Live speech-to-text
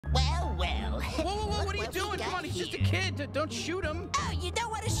doing? Come on, he's just a kid. Don't shoot him. Oh, you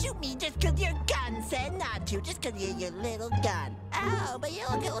don't want to shoot me just because your gun said not to, just because you're your little gun. Oh, but you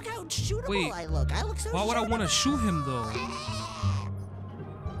look how shootable I look. I look so why would I want to shoot him, though?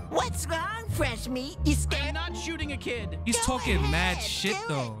 What's wrong, Fresh Meat? You scared? I'm not shooting a kid. He's talking mad shit,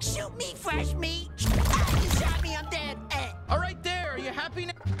 though. Shoot me, Fresh Meat. Ah, you shot me, I'm dead. All right, there. Are you happy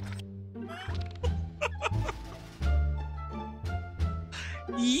now?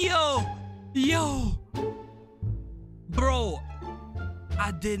 Yo, bro,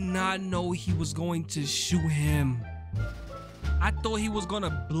 I did not know he was going to shoot him. I thought he was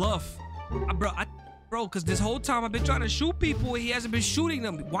gonna bluff, bro, because this whole time I've been trying to shoot people, he hasn't been shooting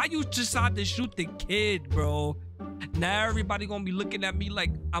them. Why you decide to shoot the kid, bro? Now everybody gonna be looking at me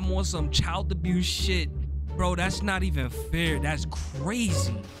like I'm on some child abuse shit, bro. That's not even fair. That's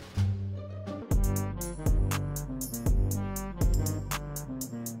crazy.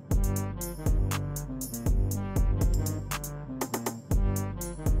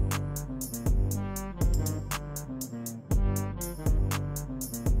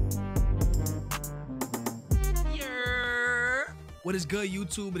 What is good,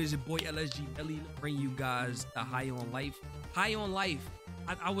 YouTube? It is your boy LSG Ellie bringing you guys the High on Life. High on Life.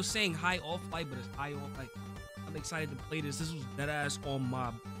 I was saying high off life, but it's high on life. I'm excited to play this. This was deadass on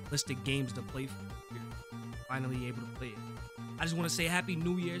my list of games to play for. Finally able to play it. I just want to say Happy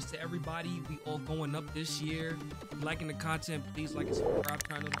New Year's to everybody. We all going up this year. If you're liking the content, please like and subscribe.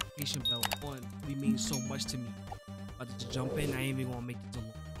 Turn the notification bell on. It really means so much to me. About to just jump in. I ain't even gonna make this a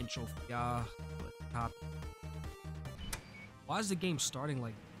long intro for y'all. Top. Why is the game starting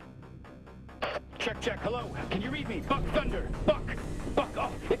like? Check. Hello. Can you read me? Buck Thunder. Buck.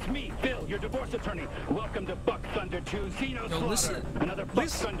 Oh, it's me, Phil, your divorce attorney. Welcome to Buck Thunder 2 Xeno Slaughter. Listen, another Buck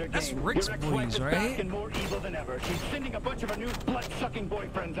Thunder game. That's Rick's boys, right? Back and more evil than ever. She's sending a bunch of her new blood-sucking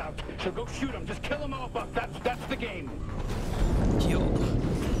boyfriends out. So go shoot them. Just kill them all, Buck. That's the game. Yo.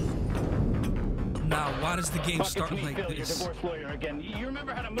 Now, why does the game start like Phil, this? Your divorce lawyer again. You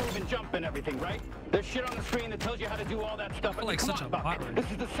remember how to move and jump and everything, right? There's shit on the screen that tells you how to do all that stuff. I feel like such a bot. This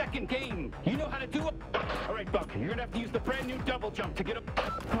is the second game. You know how to do it. All right, Buck. You're gonna have to use the brand new double jump to get up.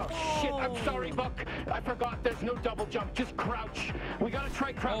 Oh shit! I'm sorry, Buck. I forgot. There's no double jump. Just crouch. We gotta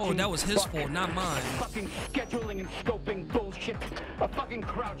try crouching. Oh, that was his fault, not mine. Fucking scheduling and scoping bullshit. A fucking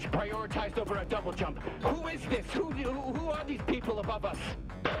crouch prioritized over a double jump. Who is this? Who are these people above us?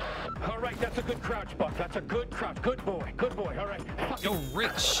 All right, that's a good crouch, Buck. That's a good crouch. Good boy. All right. Yo,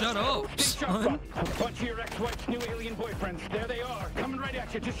 Rick, shut up, son. A bunch of your ex-wife's new alien boyfriends. There they are, coming right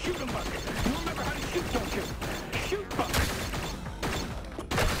at you. Just shoot them, Buck. You remember how to shoot, don't you? Shoot, Buck.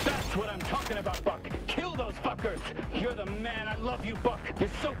 That's what I'm talking about, Buck. Kill those fuckers. You're the man. I love you, Buck. You're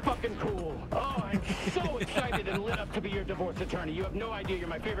so fucking cool. Oh, I'm so excited and lit up to be your divorce attorney. You have no idea. You're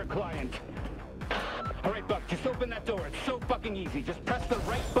my favorite client. All right, Buck, just open that door. It's so fucking easy. Just press the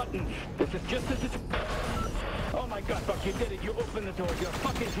right button. This is just as it's... Oh my God, Buck, you did it. You opened the door. You're a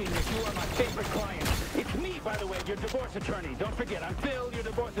fucking genius. You are my favorite client. It's me, by the way, your divorce attorney. Don't forget, I'm Phil, your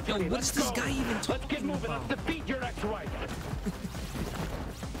divorce attorney. Yo, what's this guy even talking about? Let's get moving. Let's defeat your ex-wife.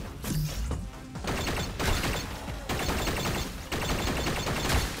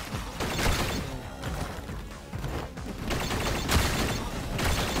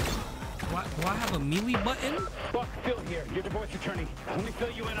 Do I have a melee button? Buck, Phil here, your divorce attorney. Let me fill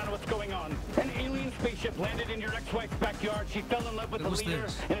you in on what's going on. An alien spaceship landed in your ex-wife's backyard. She fell in love with the leader,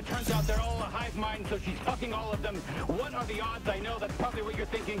 and it turns out they're all a hive mind, so she's fucking all of them. What are the odds? I know that's probably what you're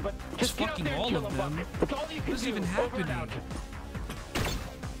thinking, but just get out there and kill them, Buck. That's all you can do. What's even happening? Am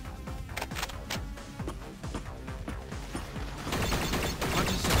I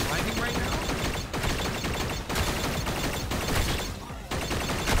just surviving right now?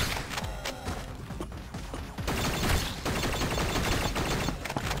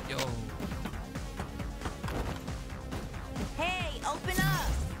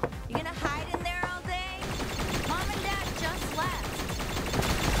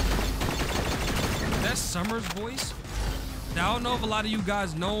 Summer's voice. Now, I don't know if a lot of you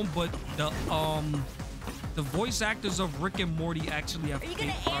guys know, but the voice actors of Rick and Morty actually are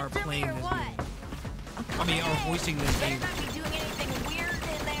playing this game. I mean, are voicing this game. Better not be doing anything weird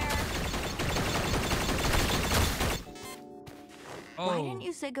in there. Oh. Why didn't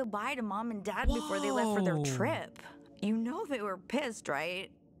you say goodbye to Mom and Dad before they left for their trip? You know they were pissed,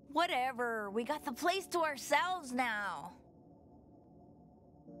 right? Whatever. We got the place to ourselves now.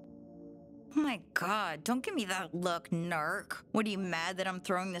 Oh my God, don't give me that look, narc. What, are you mad that I'm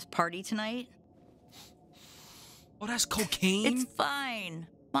throwing this party tonight? Oh, that's cocaine? It's fine.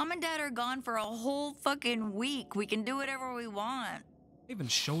 Mom and Dad are gone for a whole fucking week. We can do whatever we want. Even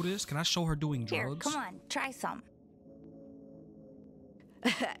show this? Can I show her doing Here, drugs? come on, try some.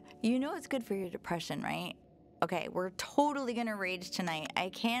 You know it's good for your depression, right? Okay, we're totally gonna rage tonight. I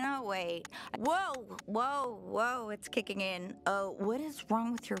cannot wait. Whoa, whoa, whoa, it's kicking in. What is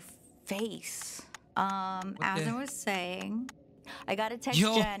wrong with your face? As I was saying, I gotta text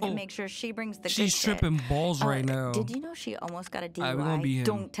Jen and make sure she brings the good She's shit. tripping balls right now. Did you know she almost got a DUI? Alright, we're gonna be him.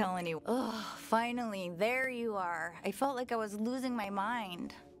 Don't tell anyone. Ugh, finally, there you are. I felt like I was losing my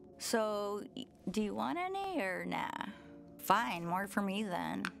mind. So, do you want any or nah? Fine, more for me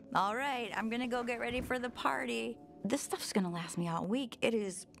then. All right, I'm gonna go get ready for the party. This stuff's gonna last me all week. It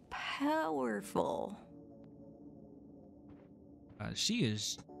is powerful. She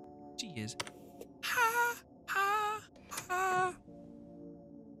is. Ha, ha, ha.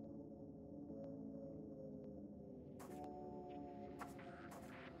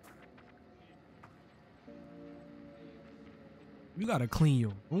 You gotta clean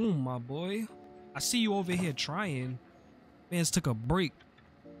your room, my boy. I see you over here trying. Man's took a break.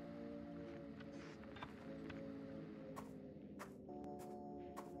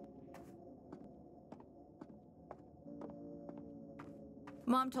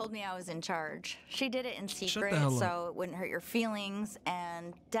 Mom told me I was in charge. She did it in secret hell up. so it wouldn't hurt your feelings.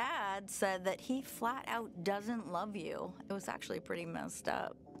 And Dad said that he flat out doesn't love you. It was actually pretty messed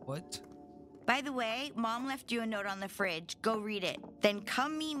up. What? By the way, Mom left you a note on the fridge. Go read it. Then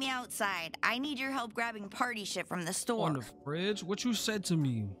come meet me outside. I need your help grabbing party shit from the store. On the fridge? What you said to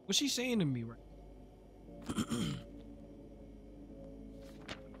me? What's she saying to me right?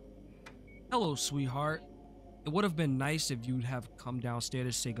 Hello, sweetheart. It would have been nice if you'd have come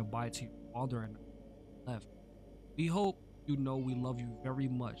downstairs to say goodbye to your father and left. We hope you know we love you very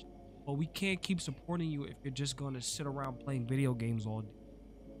much, but we can't keep supporting you if you're just gonna sit around playing video games all day.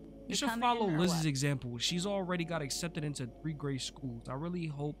 You should follow Liz's example. She's already got accepted into 3 grade schools. I really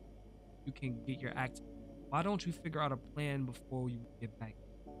hope you can get your act. Why don't you figure out a plan before you get back?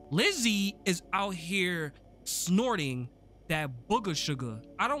 Lizzie is out here snorting that booger sugar.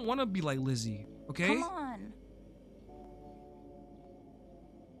 I don't want to be like Lizzie, okay? Come on.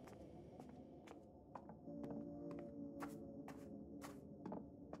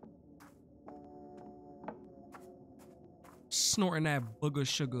 Snorting that booger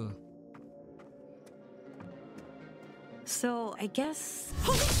sugar. So, I guess...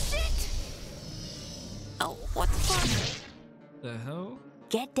 Holy shit! Oh, what the fuck? The hell?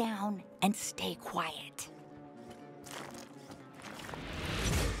 Get down and stay quiet.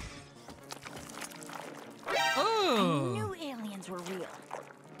 Oh! I knew aliens were real.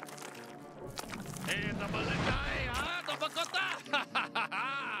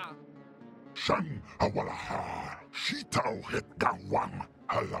 Shan awalaha, shitao het gawang,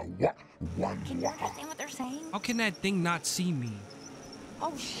 halawa, wan Can you understand what they're saying? How can that thing not see me?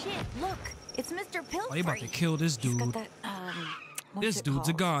 Oh shit, look. It's Mr. Pilfrey. Oh, they about to kill this He's dude. got that, what's This it dude's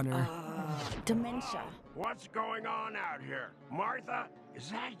a called? goner. Dementia. What's going on out here? Martha, is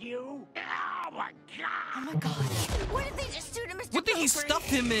that you? Oh my God! Oh my god. What did they just do to Mr. What did he Pilfrey? stuff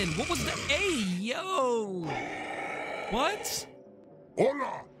him in? What was the yo? What?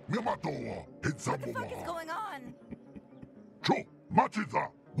 Hola, mimatoa, What the fuck is hitzamoa. going on? Cho, machiza,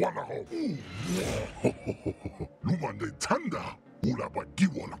 walaho. Lumande tanda, ulaba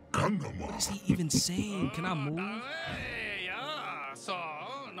giwala kandama. What is he even saying? Can I move?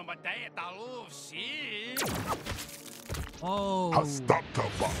 Oh, Hastata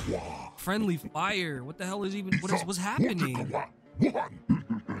bahwa. friendly fire. What the hell is even? What's happening? Wuhan.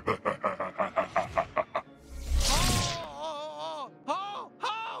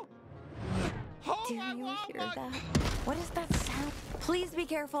 Do you hear that? What is that sound? Please be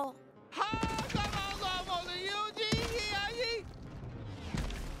careful.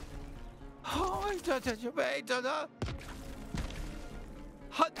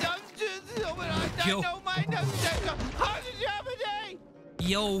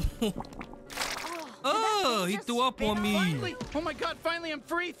 Yo. Oh, he threw up on me. Finally! Oh my god, finally I'm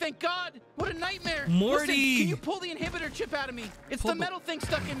free, thank god! What a nightmare! Morty! Listen, can you pull the inhibitor chip out of me? It's Pull the the- metal thing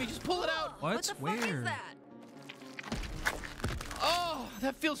stuck in me, just pull it out! What? What the Where? fuck is that? Oh,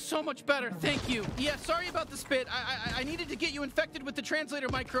 that feels so much better, thank you. Yeah, sorry about the spit. I needed to get you infected with the translator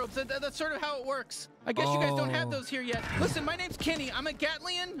microbes. That's sort of how it works. I guess you guys don't have Oh. those here yet. Listen, my name's Kenny. I'm a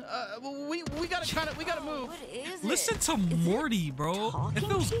Gatlian. We gotta move. What is it? Listen to Morty, bro. It Talking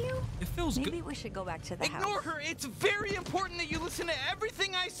feels. to you? It feels Maybe good. we should go back to the house. Ignore her. It's very important that you listen to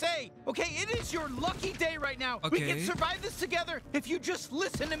everything I say. Okay, it is your lucky day right now. We Okay. can survive this together if you just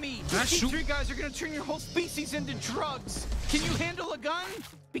listen to me. Can I These shoot- 3 guys are gonna turn your whole species into drugs. Can you handle a gun? gun?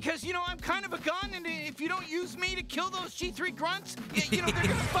 Because, you know, I'm kind of a gun, and if you don't use me to kill those G3 grunts, you know, they're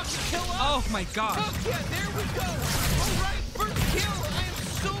gonna fucking kill us. Oh my god. Fuck yeah, there we go. All right, first kill. I am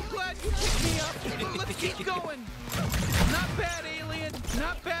so glad you picked me up. Let's keep going. Not bad, alien.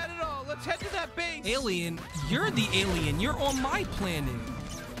 Not bad at all. Let's head to that base. Alien? You're the alien. You're on my planet.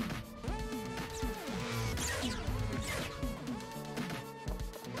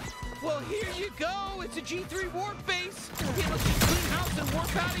 Well, here you go. It's a G3 warp base. Okay, let's just clean house and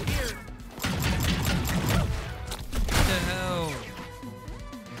warp out of here. What the hell?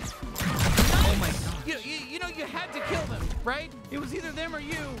 Oh my god. You know, you had to kill them, right? It was either them or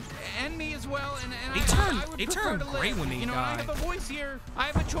you, and me as well. And They I would turn prefer to great live. when they You know, die. I have a voice here. I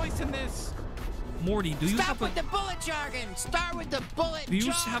have a choice in this. Morty, do you Stop have with a the bullet jargon. Start with the bullet do you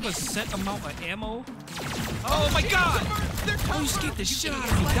jargon. have a set amount of ammo? Oh my god! Oh, you scared the shit out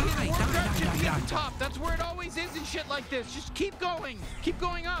of me. Die. Top. That's where it always is in shit like this. Just keep going. Keep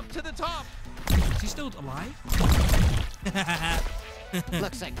going up to the top. Is he still alive?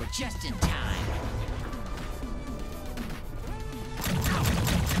 Looks like we're just in time.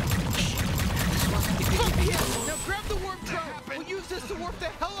 Now grab the warp drone. We'll use this to warp the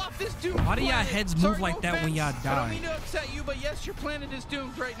hell off this doomed Why do y'all planet. heads move Sorry, like no that when y'all offense. I die? don't mean to upset you, but yes, your planet is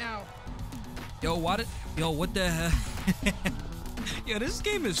doomed right now. Yo, what the hell? Yo, this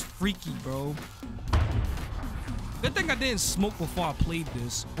game is freaky, bro. Good thing I didn't smoke before I played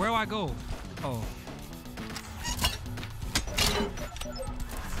this. Where do I go? Oh.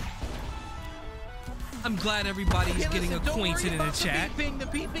 I'm glad everybody's getting listen, don't acquainted worry in the about chat. The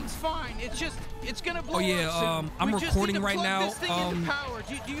beeping's fine. It's gonna blow Oh, yeah, up soon. I'm We just need recording to right plug now. This thing into power.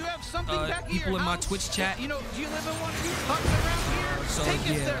 Do you have something back at people your in my house? Twitch chat. You know, do you live in one of these huts around here? So Take us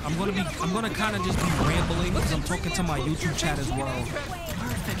yeah, there. I'm gonna We kind of just be rambling because I'm talking to my YouTube chat as well.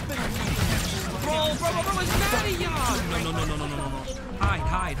 Bro, it's mad at y'all. No.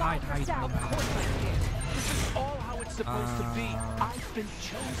 Hide. This is all how it's supposed to be. I've been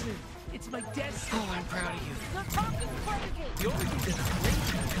chosen. It's my destiny. Oh, I'm proud of you. You're talking crazy. You already did a great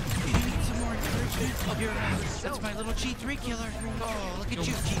job. Do you need some more encouragement? Oh, here, that's my little G3 killer. Oh, look at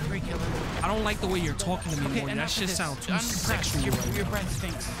you, G3 killer. I don't like the way you're talking to me, Morty. That enough of shit this. sounds too I'm impressed. sexual. Your breath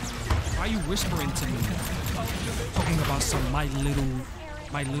stinks. Why are you whispering to me? Talking about some my little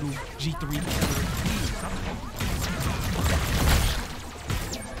G3 killer. Please, stop talking.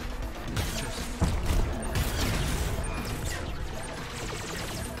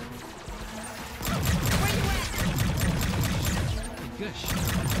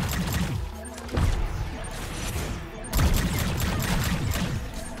 Gosh.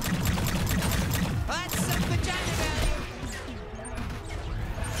 That's some vagina value.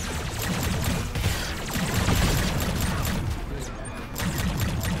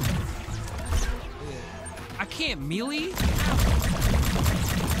 I can't melee? That's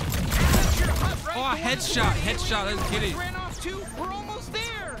your hut, right? Oh, The one headshot, the headshot, let's get it. Ran off too. We're almost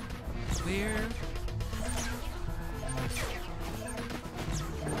there. Where?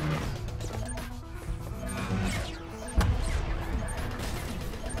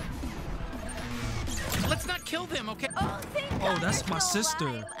 Let's not kill them, okay? Oh, thank Oh, God that's you're my still sister.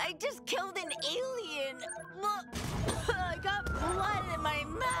 alive. I just killed an alien. Look, I got blood in my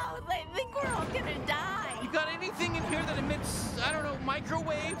mouth. I think we're all gonna die. You got anything in here that emits, I don't know,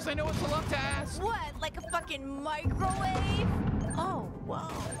 microwaves? I know it's a lot to ask. What? Like a fucking microwave? Oh, whoa.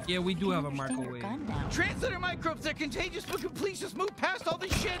 Yeah, we do have a Understand your microwave. gun now. Translator microbes, they're contagious, but please just move past all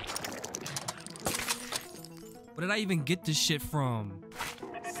this shit. Where did I even get this shit from?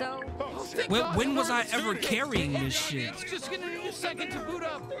 So, Thank When- God when was we're I ever serious. carrying this shit? It's just gonna need a second to boot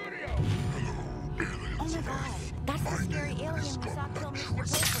up. oh my God, that's the scary alien we saw kill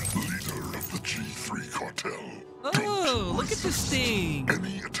Mr. Poker. Leader of the G3 cartel. Oh, look at this thing.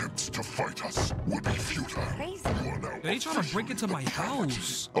 Any attempts to fight us would be futile. Crazy. You are now They trying to break into my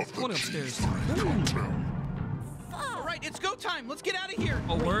house. of the Going upstairs. G3 cartel. All right, it's go time. Let's get out of here.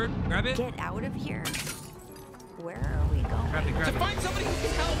 Oh, word? Grab it. Get out of here. Where are we going? Grab it, To grab it. find somebody who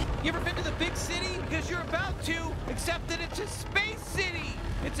can help. You ever been to the big city? Because you're about to, except that it's a space city.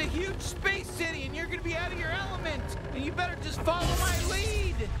 It's a huge space city, and you're gonna be out of your element. And you better just follow my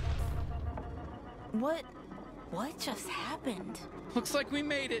lead. What just happened? Looks like we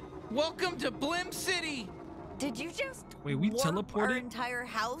made it. Welcome to Blim City. Did you just Wait, we warp our teleported? entire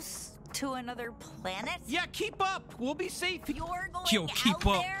house to another planet? Yeah, keep up. We'll be safe. You're going Yo, keep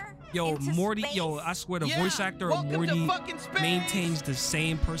out up. there Yo, into Morty, space? yo, I swear the Yeah, voice actor of welcome to Morty fucking space. maintains the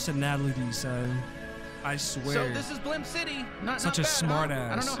same personality, son. I swear. So this is Blim City. Not Such a bad, smart huh? I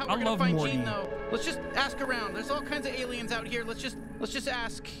ass. don't know how I we're gonna love find Morty. Gene though. Let's just ask around. There's all kinds of aliens out here. Let's just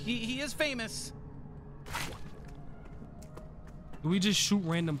ask. He is famous. Do we just shoot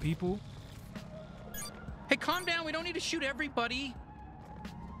random people? Hey, calm down. We don't need to shoot everybody.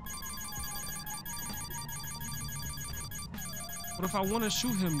 What if I want to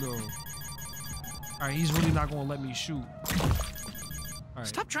shoot him though? All right, he's really not gonna let me shoot. All right.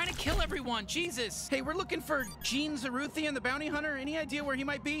 Stop trying to kill everyone, Jesus. Hey, we're looking for Gene Zaruthian, the bounty hunter. Any idea where he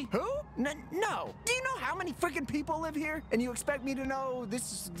might be? Who? No. Do you know how many freaking people live here? And you expect me to know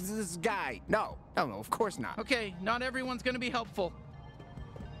this guy? No, of course not. Okay, not everyone's gonna be helpful.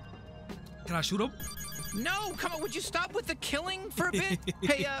 Can I shoot him? No, come on, would you stop with the killing for a bit?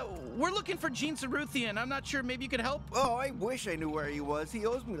 Hey, we're looking for Gene Zaruthian. I'm not sure, maybe you could help? Oh, I wish I knew where he was. He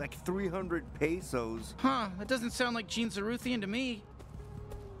owes me like 300 pesos. Huh, that doesn't sound like Gene Zaruthian to me.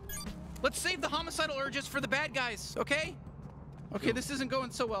 Let's save the homicidal urges for the bad guys, okay? Okay, this isn't going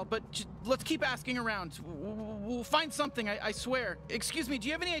so well, but let's keep asking around. We'll find something, I swear. Excuse me, do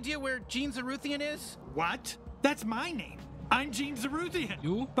you have any idea where Gene Zaruthian is? What? That's my name. I'm Gene Zaruthian.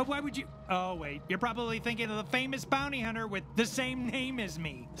 You? But why would you? Oh, wait. You're probably thinking of the famous bounty hunter with the same name as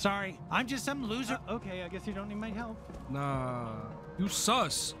me. Sorry, I'm just some loser. Okay, I guess you don't need my help. Nah, you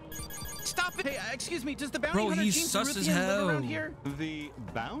sus. Stop it! Hey, excuse me, does the bounty Bro, hunter he's Gene sus as Zaruthian live hell. around here? The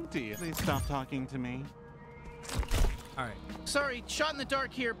bounty? Please stop talking to me. All right. Sorry, shot in the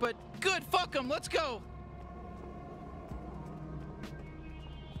dark here, but good, fuck him, let's go!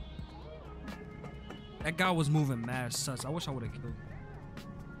 That guy was moving mad sus. I wish I would have killed him.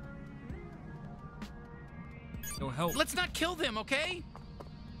 No help. Let's not kill them, okay?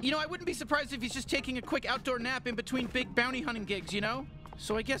 You know, I wouldn't be surprised if he's just taking a quick outdoor nap in between big bounty hunting gigs, you know?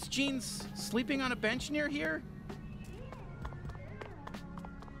 So I guess Gene's sleeping on a bench near here?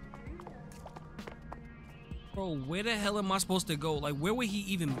 Bro, where the hell am I supposed to go? Like, where would he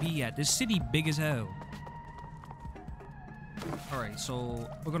even be at? This city big as hell. All right, so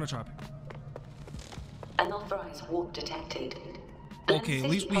we're gonna try. Unauthorized walk detected. Okay, at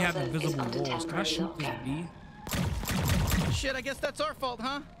least we have invisible walls. Can I shoot this bee? Shit, I guess that's our fault,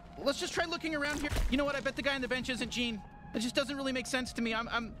 huh? Let's just try looking around here. You know what? I bet the guy on the bench isn't Gene. It just doesn't really make sense to me.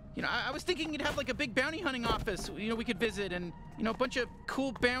 I was thinking you'd have like a big bounty hunting office, you know, we could visit and, you know, a bunch of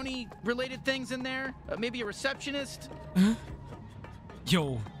cool bounty related things in there. Maybe a receptionist.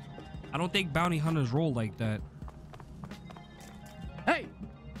 Yo, I don't think bounty hunters roll like that. Hey,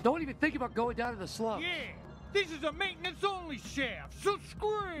 don't even think about going down to the slum. Yeah, this is a maintenance-only shaft, so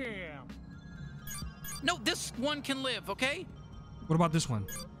scram! No, this one can live, okay? What about this one?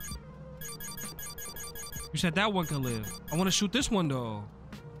 You said that one can live. I want to shoot this one, though.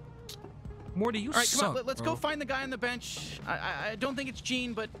 Morty, you suck, suck, All right, let's bro. go find the guy on the bench. I don't think it's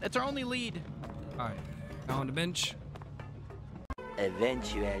Gene, but it's our only lead. All right, now on the bench.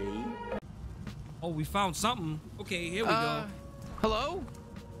 Eventually. Oh, we found something. Okay, here we go. Hello?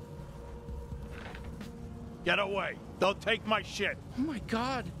 Get away. Don't take my shit. Oh my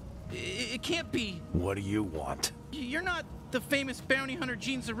god. It can't be. What do you want? You're not the famous bounty hunter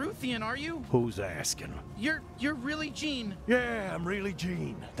Gene Zaruthian, are you? Who's asking? You're really Gene. Yeah, I'm really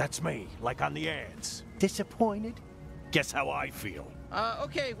Gene. That's me, like on the ads. Disappointed? Guess how I feel.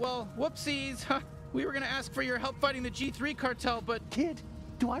 Okay, well, whoopsies. We were gonna ask for your help fighting the G3 cartel, but... Kid,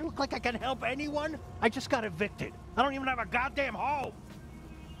 do I look like I can help anyone? I just got evicted. I don't even have a goddamn home.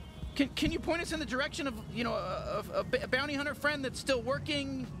 Can you point us in the direction of, you know, a bounty hunter friend that's still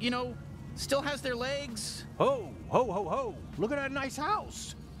working, you know, still has their legs? Ho, ho, ho, ho. Look at that nice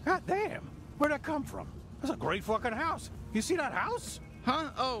house. God damn. Where'd that come from? That's a great fucking house. You see that house? Huh?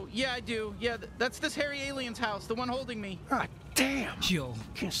 Oh, yeah, I do. Yeah, that's this hairy alien's house, the one holding me. God damn. Yo.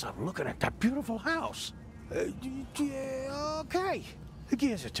 Can't stop looking at that beautiful house. Yeah, okay. The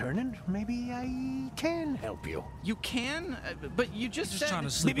gears are turning. Maybe I can help you. You can? But you just said... trying to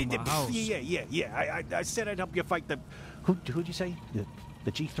sleep in my house. Yeah. I said I'd help you fight the... Who'd you say?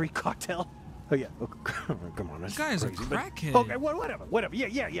 The G3 cartel? Oh, yeah. Oh, come on. This guy is a crazy, crackhead. Okay, whatever.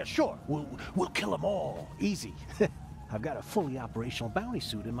 Yeah, sure. We'll kill them all. Easy. I've got a fully operational bounty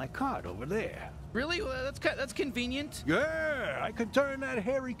suit in my cart over there. Really? Well, that's convenient. Yeah, I could turn that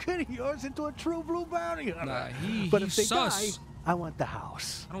hairy kid of yours into a true blue bounty hunter. Nah, but he's if they sus. die, I want the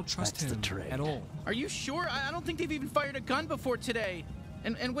house. I don't trust That's him the trade. at all. Are you sure? I don't think they've even fired a gun before today.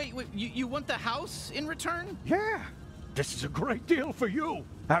 And wait, you want the house in return? Yeah. This is a great deal for you.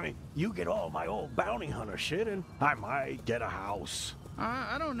 I mean, you get all my old bounty hunter shit, and I might get a house.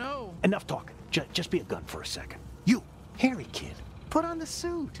 I don't know. Enough talking. Just be a gun for a second. You, hairy kid, put on the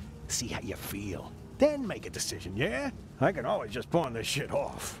suit. See how you feel. Then make a decision, yeah? I can always just pawn this shit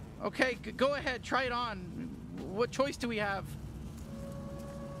off. Okay, go ahead. Try it on. What choice do we have?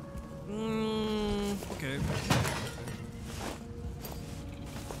 Okay.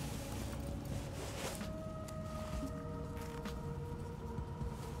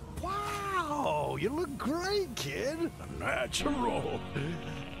 great, kid. Natural.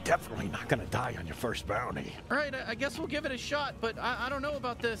 Definitely not gonna die on your first bounty. All right, I guess we'll give it a shot, but I don't know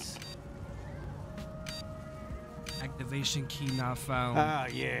about this. Activation key not found. Ah,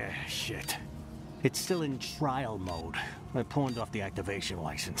 yeah, shit. It's still in trial mode. I pawned off the activation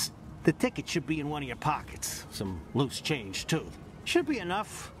license. The ticket should be in one of your pockets. Some loose change, too. Should be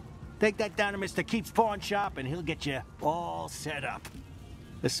enough. Take that down to Mr. Keep's pawn shop, and he'll get you all set up.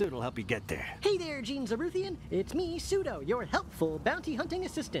 The suit will help you get there. Hey there, Gene Zaruthian. It's me, Pseudo, your helpful bounty hunting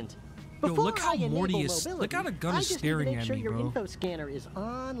assistant. Yo, Before look how I enable Morty is. mobility, Look how the gun I is just staring need to make at sure me, your bro. info scanner is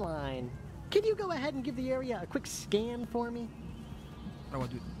online. Can you go ahead and give the area a quick scan for me? How do I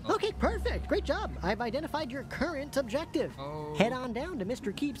do it? Oh. Okay, perfect. Great job. I've identified your current objective. Oh. Head on down to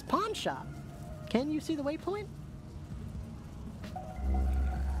Mr. Keep's pawn shop. Can you see the waypoint?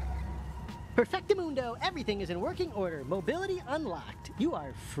 Perfectamundo, everything is in working order. Mobility unlocked. You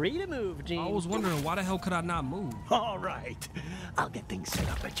are free to move, Gene. I was wondering, why the hell could I not move? All right. I'll get things set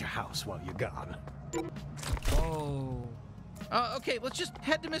up at your house while you're gone. Oh. Okay, let's just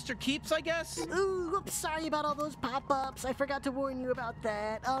head to Mr. Keep's, I guess. Ooh, oops, sorry about all those pop-ups. I forgot to warn you about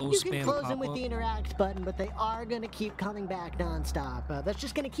that. Those You can spam close them with pop-up. the interact button, but they are going to keep coming back nonstop. That's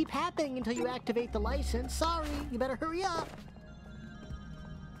just going to keep happening until you activate the license. Sorry, you better hurry up.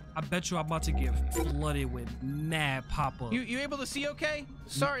 I bet you I'm about to get flooded with mad pop-up. You able to see okay?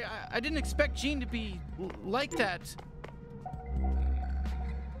 Sorry, I didn't expect Gene to be like that.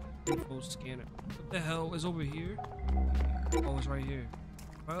 Info scanner. What the hell is over here? Oh, it's right here.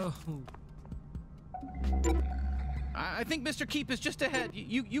 Oh. I think Mr. Keep is just ahead.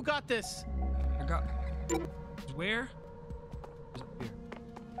 You got this. I got... Where? It's up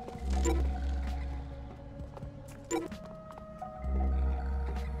here.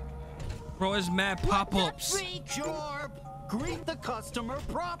 Bro, it's mad pop-ups. Jorb, greet the customer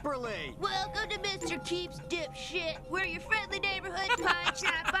properly. Welcome to Mr. Keep's dipshit. We're your friendly neighborhood pawn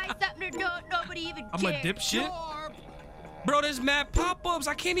shop. Buy something or don't, nobody even I'm a cares. dipshit? Jorb. Bro, there's mad pop-ups.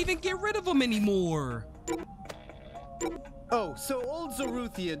 I can't even get rid of them anymore. Oh, so old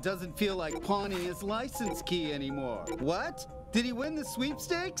Zaruthian doesn't feel like pawning his license key anymore. What? Did he win the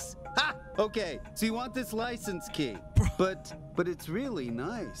sweepstakes? Ha! Okay, so you want this license key. But it's really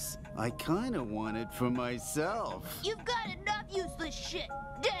nice. I kind of want it for myself. You've got enough useless shit,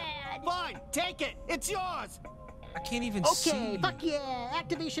 Dad. Fine, take it. It's yours. I can't even see. Okay, fuck yeah.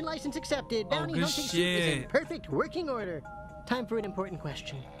 Activation license accepted. Bounty good hunting suit is in shit. perfect working order. Time for an important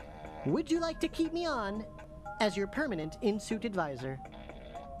question. Would you like to keep me on as your permanent in-suit advisor?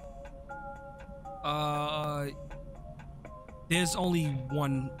 There's only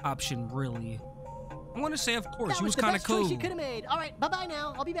one option, really. I'm gonna say, of course. He was kind of That was the best cool. choice you could have made. All right, bye-bye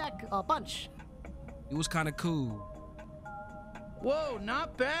now. I'll be back. A bunch. He was kind of cool. Whoa,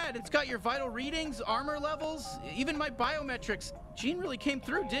 not bad. It's got your vital readings, armor levels, even my biometrics. Gene really came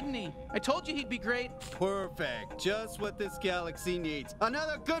through, didn't he? I told you he'd be great. Perfect. Just what this galaxy needs.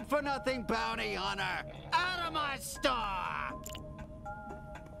 Another good-for-nothing bounty hunter. Out of my store!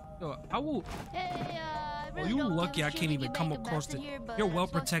 Yo, I will. Hey, I Oh, really you don't lucky give a I shit can't when even you come make a across mess it. in here, but You're I'm well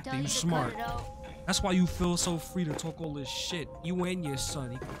supposed to protected. tell You you to cut smart. it out. That's why you feel so free to talk all this shit. You and your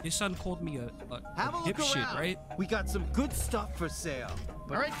son. Your son called me a Have a look dipshit, around. right? We got some good stuff for sale.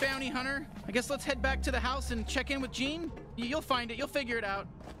 All right, bounty hunter. I guess let's head back to the house and check in with Gene. You'll find it. You'll figure it out.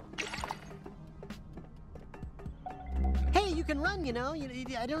 Hey, you can run, you know.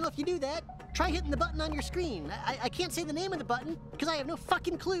 I don't know if you do that. Try hitting the button on your screen. I can't say the name of the button because I have no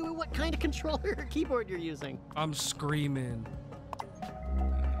fucking clue what kind of controller or keyboard you're using. I'm screaming.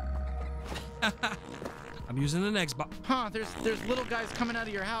 I'm using the next button. Huh, there's little guys coming out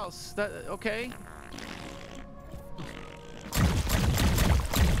of your house. That okay?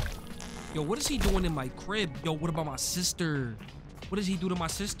 Yo, what is he doing in my crib? Yo, what about my sister? What does he do to my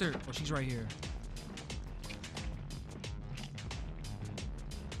sister? Oh, she's right here.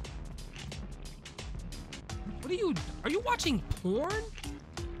 What are you watching porn?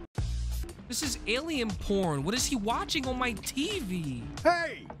 This is alien porn. What is he watching on my TV?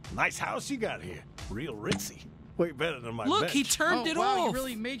 Hey, nice house you got here. Real ritzy. Way better than my Look, bench. he turned it wow, off. You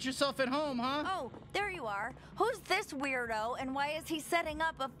really made yourself at home, huh? Oh, there you are. Who's this weirdo, and why is he setting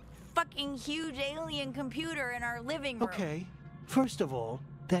up a fucking huge alien computer in our living room? Okay, first of all,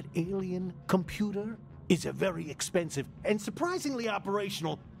 that alien computer is a very expensive and surprisingly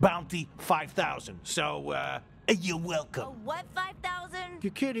operational Bounty 5000. So, you're welcome. What, 5,000?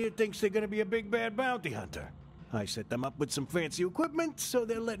 Your kid here thinks they're gonna be a big bad bounty hunter. I set them up with some fancy equipment, so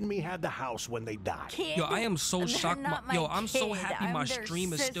they're letting me have the house when they die. Kid? Yo, I am so They're shocked. not my Yo, I'm so kid. happy I'm my their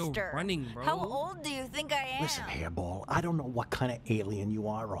stream is still sister. running, bro. How old do you think I am? Listen, Hairball, I don't know what kind of alien you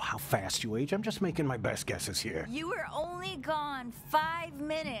are or how fast you age. I'm just making my best guesses here. You were only gone 5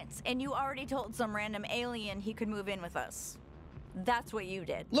 minutes, and you already told some random alien he could move in with us. That's what you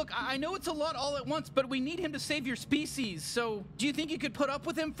did. Look, I know it's a lot all at once, but we need him to save your species, so do you think you could put up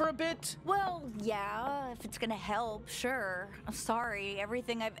with him for a bit? Well, yeah, if it's gonna help, sure. I'm sorry,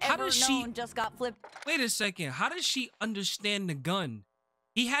 everything I've How ever does known she- just got flipped. Wait a second. How does she understand the gun?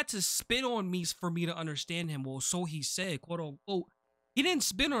 He had to spit on me for me to understand him. Well, so he said, quote unquote. He didn't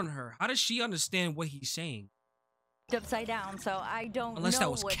spit on her. How does she understand what he's saying? Upside down, so I don't Unless know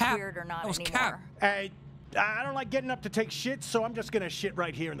that was what's cap. weird or not That was anymore. cap. Hey, I don't like getting up to take shit, so I'm just gonna shit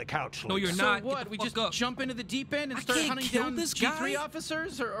right here in the couch. No, you're So not. Get what, the we fuck just up. jump into the deep end and I start can't hunting kill down this G3 guy?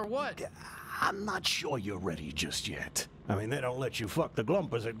 officers, or what? I'm not sure you're ready just yet. I mean, they don't let you fuck the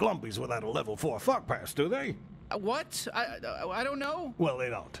Glumpers at Glumpies without a level 4 fuck pass, do they? What? I don't know. Well, they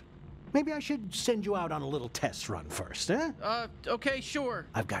don't. Maybe I should send you out on a little test run first, eh? Okay, sure.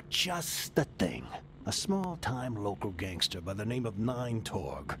 I've got just the thing. A small-time local gangster by the name of Nine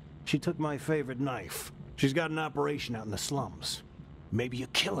Torg. She took my favorite knife. She's got an operation out in the slums. Maybe you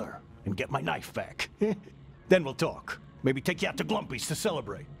kill her and get my knife back. Then we'll talk. Maybe take you out to Glumpies to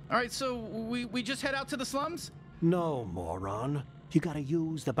celebrate. All right, so we just head out to the slums? No, moron. You gotta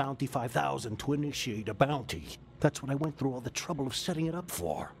use the Bounty 5000 to initiate a bounty. That's what I went through all the trouble of setting it up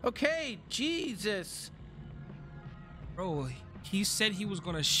for. Okay, Jesus. Bro, he said he was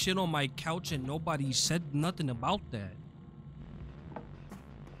gonna shit on my couch and nobody said nothing about that.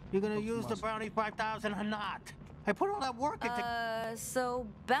 You're gonna use the Bounty 5000 or not? I put all that work into... So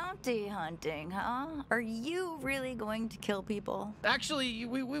bounty hunting, huh? Are you really going to kill people? Actually,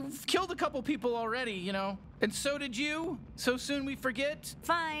 we've killed a couple people already, you know. And so did you. So soon we forget.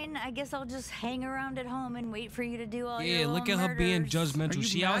 Fine, I guess I'll just hang around at home and wait for you to do all your Yeah, look at little her being murders. judgmental. you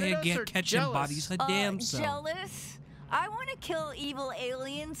She mad out at here us or catching jealous? bodies her damn self. Jealous? I want to kill evil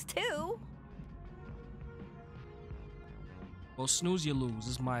aliens too. Well, snooze, you lose.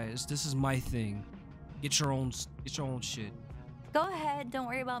 This is my thing. Get your own shit. Go ahead, don't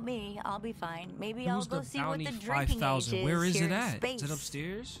worry about me. I'll be fine. Maybe I'll Who's go the see what Bounty the drinking age 5000? is Where is here it in at? space. Is it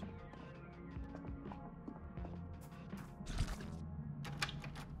upstairs?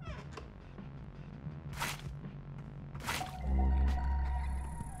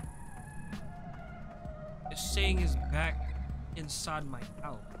 It's saying is back inside my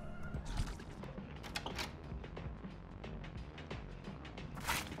house.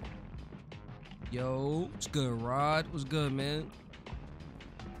 Yo, what's good, Rod? What's good, man?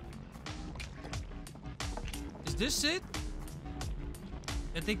 Is this it?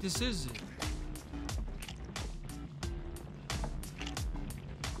 I think this is it.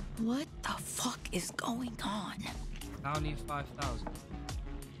 What the fuck is going on? Bounty 5000.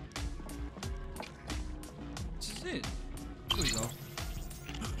 This is it. Here we go.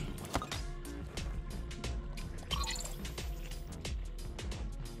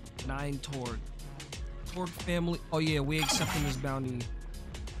 Nine Torg. Torg family. Oh yeah, we accepting this bounty.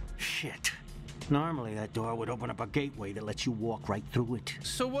 Shit. Normally that door would open up a gateway that lets you walk right through it.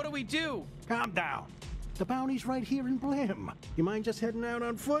 So what do we do? Calm down. The bounty's right here in Blim. You mind just heading out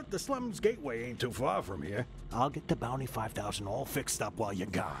on foot? The slums gateway ain't too far from here. I'll get the Bounty 5000 all fixed up while you're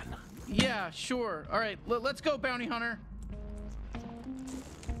gone. Yeah, sure. All right, let's go, bounty hunter.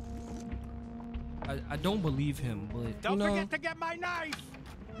 I don't believe him, but Don't you know, forget to get my knife!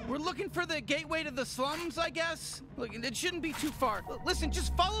 We're looking for the gateway to the slums, I guess. Look, it shouldn't be too far. Listen,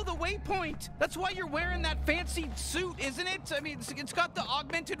 just follow the waypoint. That's why you're wearing that fancy suit, isn't it? I mean, it's got the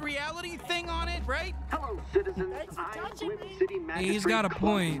augmented reality thing on it, right? Hello, citizens. I am with City Magistrate he's got a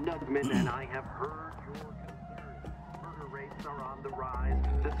point. Nugman, and I have heard your concerns. Murder rates are on the rise.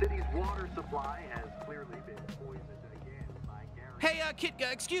 The city's water supply has clearly been poisoned again by Gary. Hey, kid,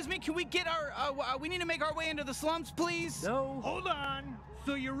 excuse me, can we get our, we need to make our way into the slums, please? No. Hold on.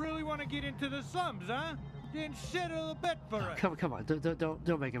 So you really want to get into the slums, huh? Then settle a bet for us. Come on,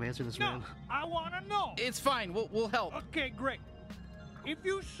 don't make him answer this, No, man. I want to know. It's fine, we'll help. Okay, great. If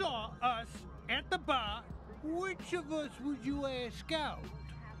you saw us at the bar, which of us would you ask out?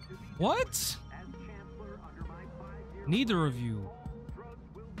 what? Neither of you.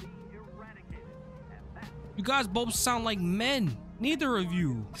 You guys both sound like men. Neither of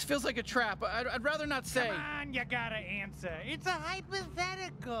you. This feels like a trap. I'd rather not say. Come on, you gotta answer. It's a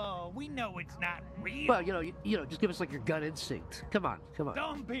hypothetical. We know it's not real. Well, you know, just give us like your gut instinct. Come on.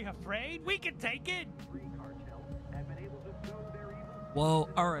 Don't be afraid. We can take it. Well,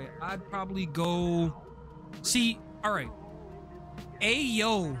 all right. I'd probably go See, all right.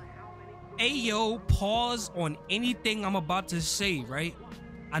 Ayo, pause on anything I'm about to say, right?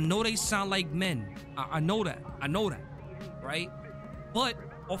 I know they sound like men. I know that, right? But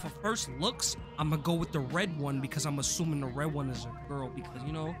off of first looks, I'm gonna go with the red one because I'm assuming the red one is a girl because,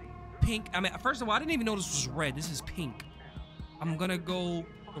 you know, pink. I mean, first of all, I didn't even know this was red. This is pink. I'm gonna go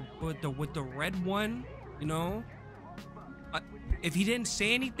with the red one, you know? If he didn't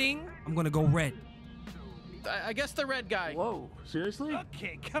say anything, I'm gonna go red. I guess the red guy. Whoa, seriously?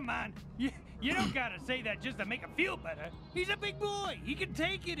 Okay, come on. You don't gotta say that just to make him feel better. He's a big boy. He can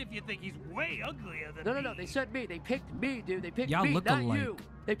take it if you think he's way uglier than me. No. They said me. They picked me, dude. They picked Y'all me, look not alike. you.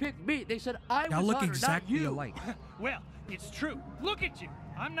 They picked me. They said I was Y'all look hotter, exactly not you. alike. Well, it's true. Look at you.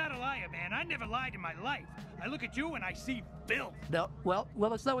 I'm not a liar, man. I never lied in my life. I look at you and I see filth. No, well,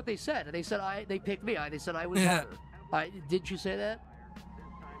 that's not what they said. They said they picked me. They said I was hotter. Didn't you say that?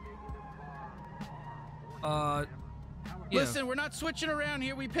 Yeah. Listen, we're not switching around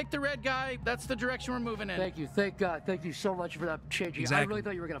here. We picked the red guy. That's the direction we're moving in. Thank you. Thank God. Thank you so much for that changing. Exactly. I really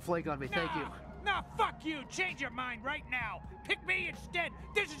thought you were gonna flake on me. Thank you. Nah, fuck you. Change your mind right now. Pick me instead.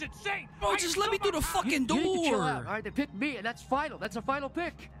 This is insane. Bro, just let me through the fucking You need to chill out. door. All right, they picked me, and that's final. That's a final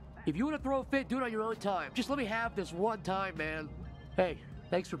pick. If you want to throw a fit, do it on your own time. Just let me have this one time, man. Hey,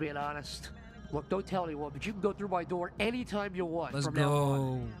 thanks for being honest. Look, don't tell anyone, but you can go through my door anytime you want. Let's from now go.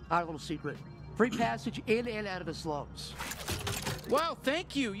 on. Our little secret. Free passage in and out of the slums. Wow,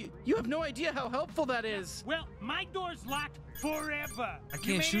 thank you. You have no idea how helpful that is. Well, my door's locked forever. I can't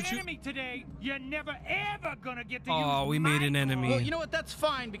you made shoot an you? enemy today. You're never ever gonna get to Oh, use we made an enemy. Well, you know what? That's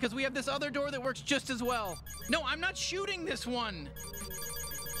fine because we have this other door that works just as well. No, I'm not shooting this one.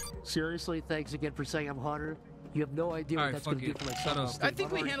 Seriously, thanks again for saying I'm hotter. You have no idea what Alright, that's going to fuck do it. for my Shut up. self-esteem. I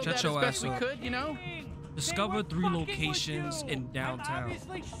think we handled Shut that as your best ass we up. could, you know? Discover 3 locations in I'm downtown.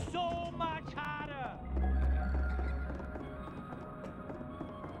 obviously so much hotter.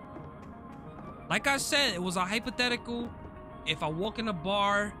 Like I said, it was a hypothetical. If I walk in a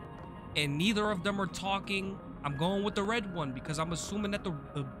bar and neither of them are talking, I'm going with the red one because I'm assuming that the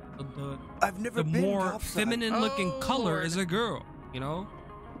I've never been more topside. feminine looking Oh, color Lord. is a girl, you know?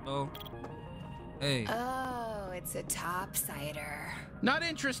 So, hey. Oh, it's a topsider. Not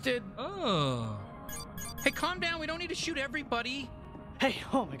interested. Oh. Hey, calm down. We don't need to shoot everybody. Hey,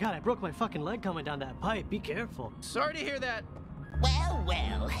 oh my god, I broke my fucking leg coming down that pipe. Be careful. Sorry to hear that. Well.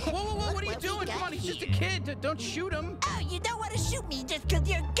 Whoa, what are you doing? Come on, he's just a kid. Don't shoot him. Oh, you don't want to shoot me just because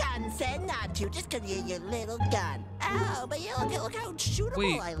your gun said not to, just because you're your little gun. Oh, but you look how shootable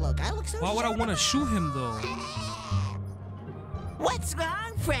Wait, I look. I look so why would I want to shoot him though? What's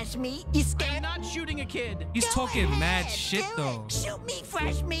wrong, fresh meat? You scared? I'm not shooting a kid. He's Go talking mad ahead, shit do though. it. Shoot me,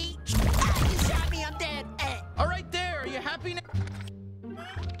 fresh meat. Ah, you shot me, I'm dead. All right, there. Are you happy now?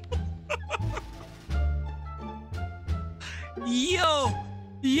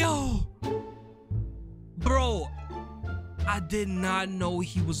 Yo, bro, I did not know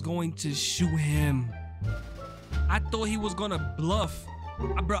he was going to shoot him. I thought he was gonna bluff,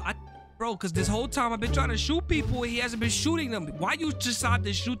 bro. Cause this whole time I've been trying to shoot people, and he hasn't been shooting them. Why you decide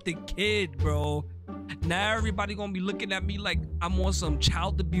to shoot the kid, bro? Now everybody gonna be looking at me like I'm on some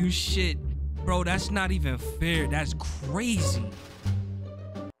child abuse shit, bro. That's not even fair. That's crazy.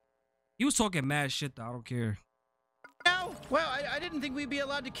 He was talking mad shit though. I don't care. No. Well, I didn't think we'd be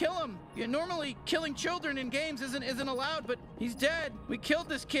allowed to kill him. Normally, killing children in games isn't allowed, but he's dead. We killed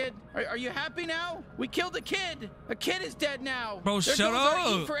this kid. Are you happy now? We killed a kid. A kid is dead now. Bro, There shut goes our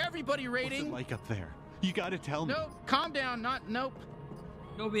up. Eat for everybody rating. What's it like up there? You gotta tell me. No, calm down. Nope.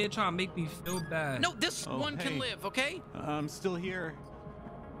 You're over here trying to make me feel bad. No, this Oh, one hey. can live, okay? I'm still here.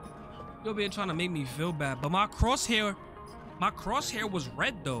 You're over here trying to make me feel bad. But my crosshair was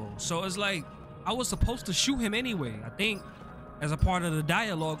red though. So it's like I was supposed to shoot him anyway, I think, as a part of the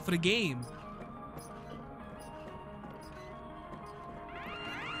dialogue for the game.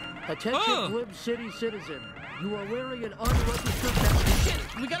 Attention, Glim City citizen. You are wearing an unregistered vest.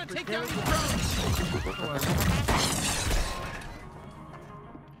 Shit, we gotta take down these drones.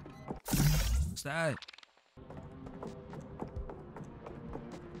 What's that?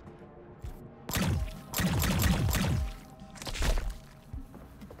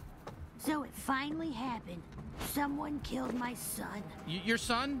 So it finally happened. Someone killed my son. Your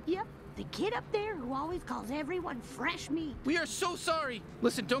son? Yep, the kid up there who always calls everyone fresh meat. We are so sorry.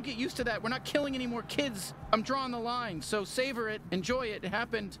 Listen, don't get used to that. We're not killing any more kids. I'm drawing the line, so savor it, enjoy it. It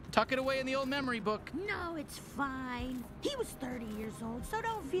happened. Tuck it away in the old memory book. No, it's fine. He was 30 years old, so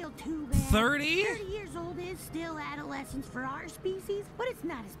don't feel too bad. 30? 30 years old is still adolescence for our species, but it's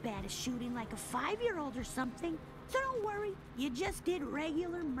not as bad as shooting like a 5-year-old or something. So don't worry, you just did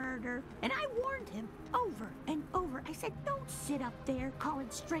regular murder. And I warned him over and over. I said, don't sit up there calling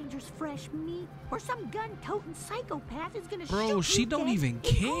strangers fresh meat, or some gun-toting psychopath is gonna shoot you. Bro, she don't even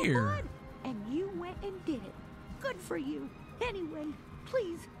care. And you went and did it. Good for you. Anyway,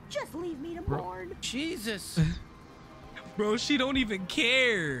 please, just leave me to mourn. Jesus. Bro, she don't even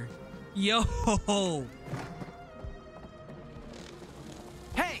care. Yo.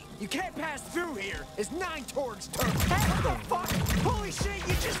 Hey, you can't pass through here. It's 9 Torg's turn. Hey, what the fuck? Holy shit,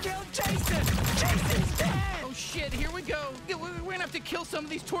 you just killed Jason. Jason's dead. Oh shit, here we go. We're gonna have to kill some of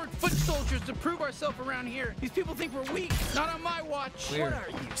these Torg foot soldiers to prove ourselves around here. These people think we're weak. Not on my watch. What are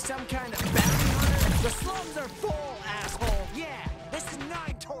you, some kind of bounty hunter? The slums are full, asshole. Yeah, this is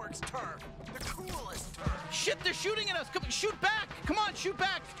 9 Torg's turf. The coolest turf. Shit, they're shooting at us. Come, shoot back. Come on, shoot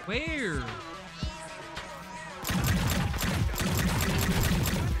back. Where?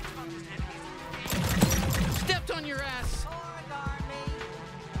 Stepped on your ass.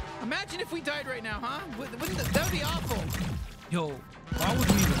 Imagine if we died right now, huh? That would be awful. Yo, why would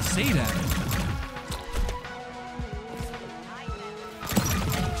you even say that?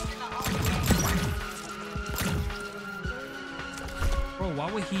 Bro,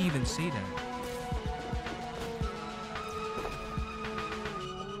 why would he even say that?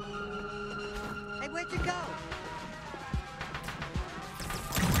 Hey, where'd you go?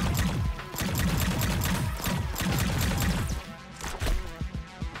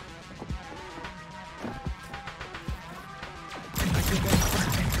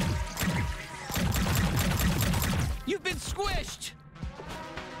 You've been squished.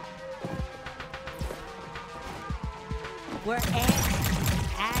 We're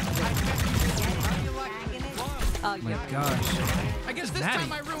Oh my gosh. I guess this Natty.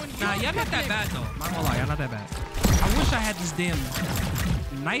 time I ruined Nah, your y'all not that picnic. bad though. Not gonna lie, y'all not that bad. I wish I had this damn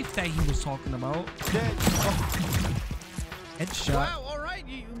knife that he was talking about. Headshot. Wow, all right,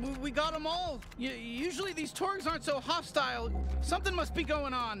 we got them all. Usually these Torgs aren't so hostile. Something must be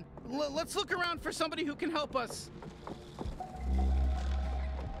going on. Let's look around for somebody who can help us.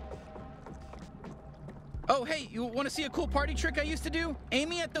 Oh, hey, you want to see a cool party trick I used to do? Aim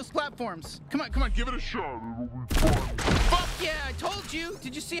me at those platforms. Come on, come on. Give it a shot. It'll be fun. Fuck yeah, I told you.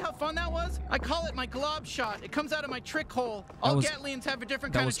 Did you see how fun that was? I call it my glob shot. It comes out of my trick hole. All Gatlians have a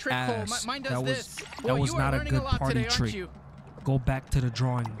different kind of trick hole. Mine does this. That was you not are a learning good a lot party today, trick. aren't you? Go back to the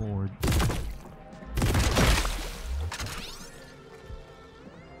drawing board.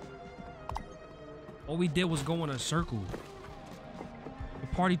 All we did was go in a circle. The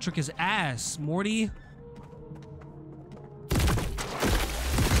party trick is ass, Morty.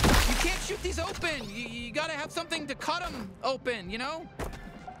 You can't shoot these open. You gotta have something to cut them open, you know?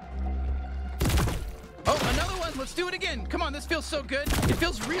 Oh, another one. Let's do it again. Come on, this feels so good. It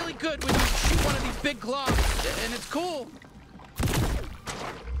feels really good when you shoot one of these big globs, and it's cool.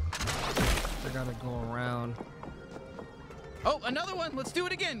 I gotta go around. Oh, another one. Let's do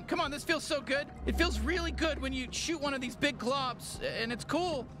it again. Come on, this feels so good. It feels really good when you shoot one of these big globs, and it's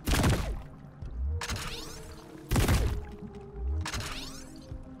cool.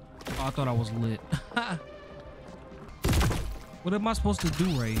 Oh, I thought I was lit. What am I supposed to do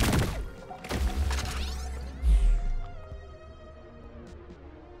right here?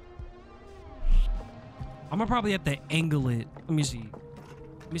 I'm gonna probably have to angle it. Let me see.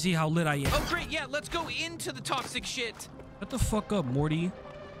 Let me see how lit I am. Oh, great. Yeah, let's go into the toxic shit. Shut the fuck up, Morty.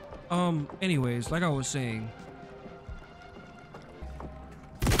 Anyways, like I was saying.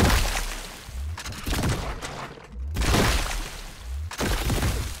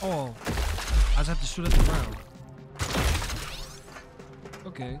 Oh, I just have to shoot at the ground.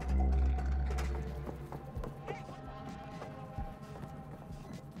 Okay.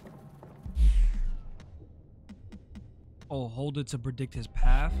 Oh, hold it to predict his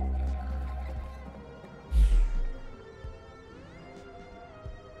path.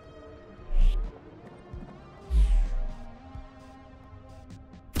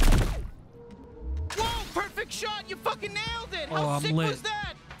 Whoa, perfect shot. You fucking nailed it. Oh, How I'm sick lit. was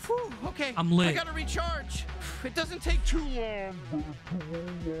that? Whew, okay. I'm lit. I gotta recharge. It doesn't take too long.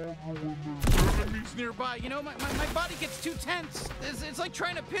 Enemies nearby. You know, my body gets too tense. It's like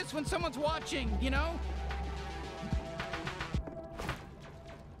trying to piss when someone's watching, you know?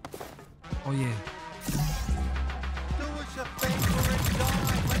 Oh, yeah. Do us a favor and die.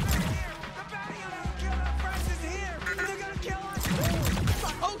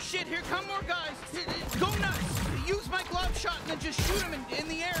 Oh shit, here come more guys. Go nuts. Use my glove shot and then just shoot them in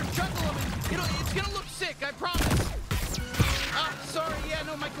the air and juggle them. And it's gonna look sick, I promise. Sorry, yeah,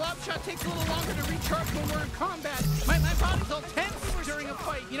 no, my glove shot takes a little longer to recharge when we're in combat. My body's all tense. during a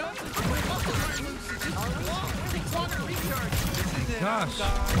fight. You know, it's muscle it takes longer to recharge. Gosh.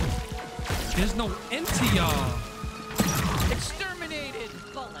 There's no end to y'all. Exterminated.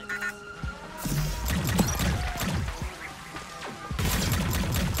 Bullets.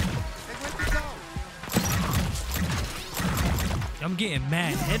 I'm getting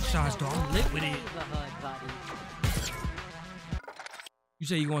mad headshots though. I'm lit with it. You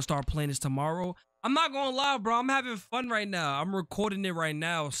say you're gonna start playing this tomorrow? I'm not gonna lie, bro. I'm having fun right now. I'm recording it right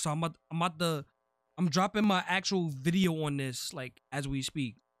now, so I'm dropping my actual video on this like as we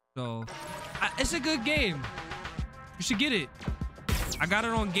speak. So it's a good game. You should get it. I got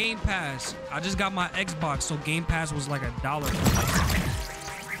it on Game Pass. I just got my Xbox, so Game Pass was like $1.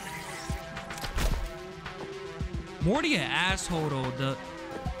 Morty an asshole though.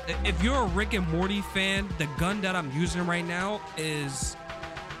 If you're a Rick and Morty fan, the gun that I'm using right now is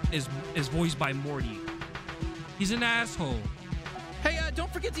voiced by Morty. He's an asshole. Hey,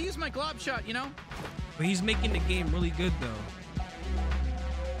 don't forget to use my glob shot, you know? But he's making the game really good though.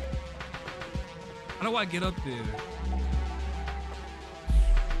 How do I get up there?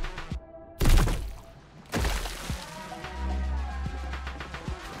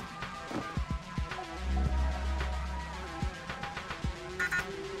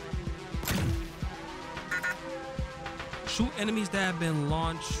 Shoot enemies that have been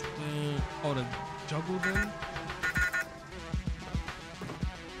launched. Oh, to juggle them.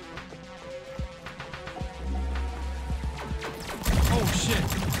 Oh shit!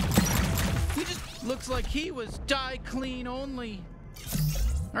 He just looks like he was die clean only.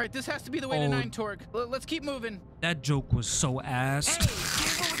 All right, this has to be the way to 9 Torg. Let's keep moving. That joke was so ass.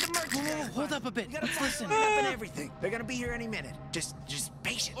 Whoa, hold up a bit. Let's listen. Everything. They're gonna be here any minute. Just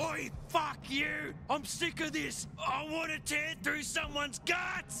patient. Oi, fuck you! I'm sick of this. I want to tear through someone's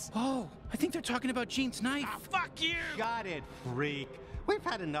guts. Oh, I think they're talking about Gene's knife. Fuck you! Got it, freak. We've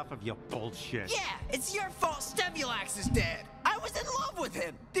had enough of your bullshit. Yeah, it's your fault Stemulax is dead. I was in love with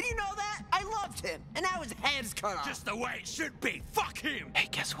him. Did you know that? I loved him, and now his head's cut off. Just the way it should be. Fuck him! Hey,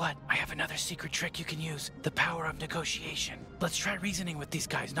 guess what? I have another secret trick you can use. The power of negotiation. Let's try reasoning with these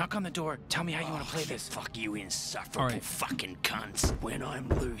guys. Knock on the door. Tell me how you want to play this. Fuck you insufferable fucking cunts. When I'm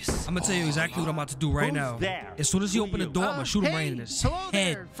loose. I'm gonna tell you exactly what I'm about to do right now. There? As soon as you open the door, I'm gonna shoot him right in his hello head.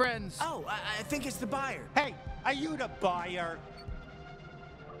 there, friends. Oh, I think it's the buyer. Hey, are you the buyer?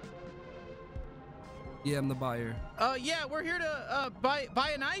 Yeah, I'm the buyer. Yeah, we're here to buy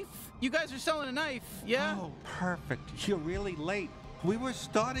a knife. You guys are selling a knife, yeah? Oh, perfect. You're really late. We were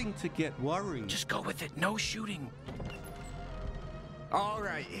starting to get worried. Just go with it. No shooting. All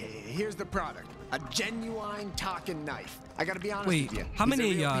right, here's the product. A genuine talking knife. I gotta be honest with you. How many of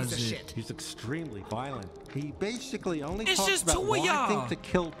He's a real y'all piece of is it? shit. He's extremely violent. He basically only It's talks just about 2 of wanting y'all. to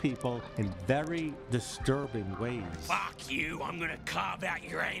kill people in very disturbing ways. Fuck you, I'm gonna carve out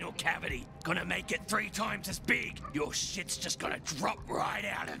your anal cavity. Gonna make it 3 times as big. Your shit's just gonna drop right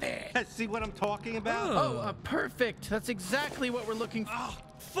out of there. See what I'm talking about? Oh, perfect. That's exactly what we're looking for. Oh,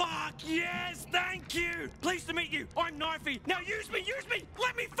 fuck yes, thank you. Pleased to meet you. I'm Knifey. Now use me.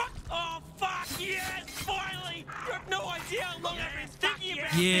 Let me fuck. Oh, fuck yes, finally. You have no idea how long I've been thinking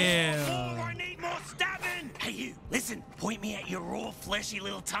about this. More, I need more stabbing. Hey, you, listen. Point me at your raw, fleshy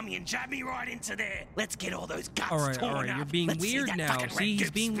little tummy and jab me right into there. Let's get all those guts torn All right, up. you're being Let's see weird that now. fucking See, red he's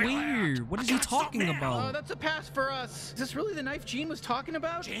goop being spill out. weird. What is he I can't stop talking now. about? That's a pass for us. Is this really the knife Gene was talking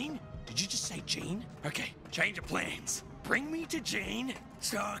about? Gene? Did you just say Gene? Okay, change of plans. Bring me to Gene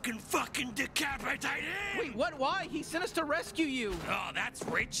so I can fucking decapitate him! Wait, what? Why? He sent us to rescue you. Oh, that's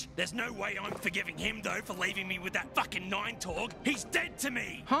rich. There's no way I'm forgiving him, though, for leaving me with that fucking 9 Torg. He's dead to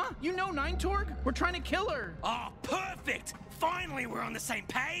me! Huh? You know 9 Torg? We're trying to kill her. Oh, perfect! Finally, we're on the same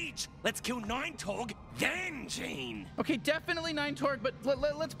page! Let's kill 9 Torg, then Gene! Okay, definitely 9 Torg, but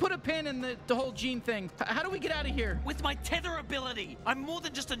let's put a pin in the whole Gene thing. How do we get out of here? With my tether ability! I'm more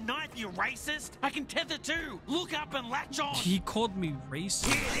than just a knife, you racist! I can tether too! Look up and latch on! He called me racist.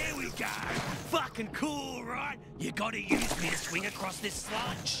 Yeah, there we go! Fucking cool, right? You gotta use me to swing across this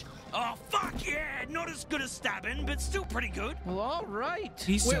sludge. Oh, fuck yeah! Not as good as stabbing, but still pretty good. Well, all right.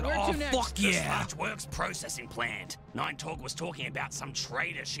 He said, where oh, to next? fuck The yeah. sludge works processing plant. 9 Torg was talking about some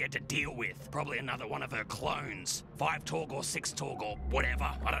traitor she had to deal with. Probably another one of her clones. 5 Torg or 6 Torg or whatever.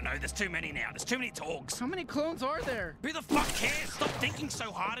 I don't know. There's too many now. There's too many Torgs. How many clones are there? Who the fuck cares? Stop thinking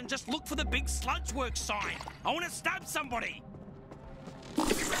so hard and just look for the big sludge works sign. I want to stab somebody.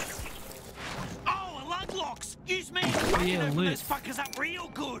 Oh, a lug locks! Use me! I can open those fuckers up real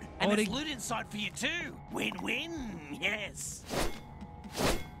good! And there's loot inside for you too! Win-win, yes!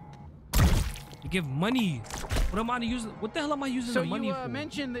 You give money. What am I using? What the hell am I using So the money you for?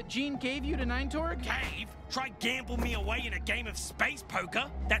 mentioned that Gene gave you to Nine Torg? Cave? Try gamble me away in a game of space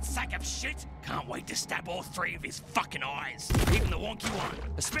poker? That sack of shit? Can't wait to stab all 3 of his fucking eyes. Even the wonky one.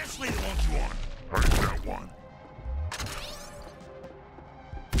 Especially the wonky one. I got one.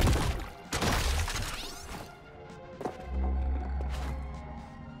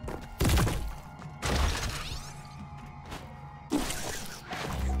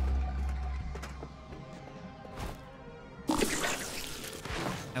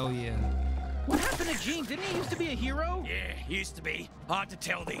 Hell yeah. What happened to Gene? Didn't he used to be a hero? Yeah, used to be. Hard to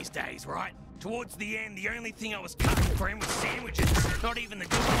tell these days, right? Towards the end, the only thing I was cutting for him was sandwiches. Not even the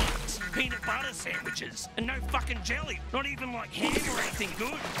good ones. Peanut butter sandwiches. And no fucking jelly. Not even like ham or anything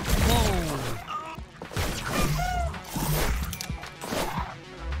good. Whoa.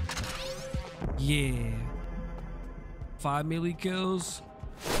 Yeah. 5 melee kills.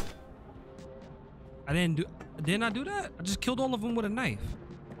 Didn't I do that? I just killed all of them with a knife.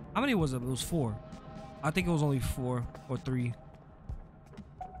 How many was it? It was 4. I think it was only 4 or 3.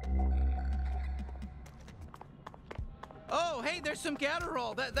 Oh, hey, there's some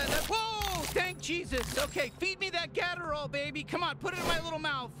Gatterall. Whoa! Thank Jesus. Okay, feed me that Gatterall, baby. Come on, put it in my little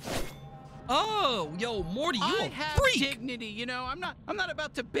mouth. Oh, yo, Morty, you I a have freak. dignity, you know. I'm not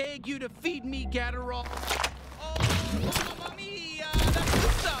about to beg you to feed me Gatterall. Oh, mamma mia, that's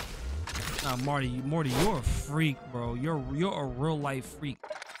good stuff. Nah, Morty, you're a freak, bro. You're a real life freak.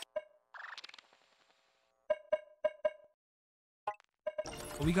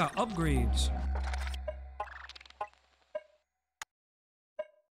 Oh, we got upgrades.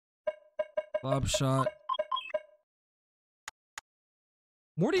 Bob shot.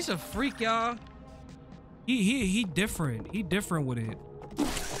 Morty's a freak, y'all. He different. He different with it.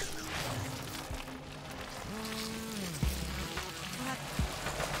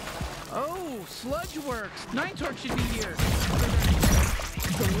 Oh, Sludge Works. Nine Torg should be here.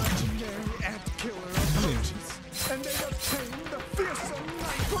 The legendary ant killer approaches, and they obtain the fearsome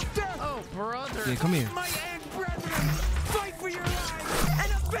knife of death. Oh, brother. Yeah, come here. My ant brethren, fight for your lives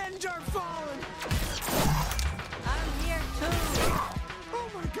and avenge our fallen. I'm here too. Oh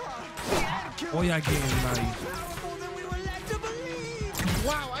my God, the ant killer Oh, yeah, getting is nice. more powerful than we were led to believe.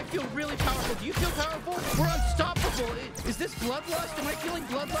 Wow, I feel really powerful. Do you feel powerful? We're unstoppable. Is this bloodlust? Am I feeling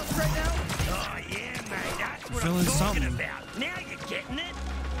bloodlust right now? Oh, yeah, mate. That's what Feeling I'm talking something. about. Now you're getting it.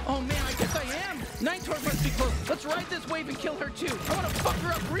 Oh man, I guess I am. Nine Torg must be close. Let's ride this wave and kill her too. I want to fuck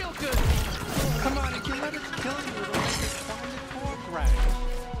her up real good. Come on, if you let us kill you, it'll make us find the Torg rack.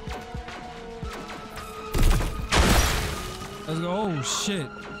 Let's go. Oh shit.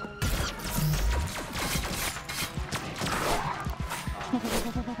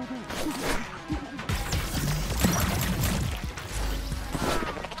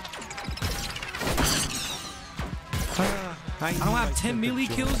 I don't have 10 melee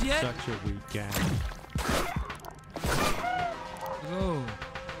kills yet? Such a weekend. Go.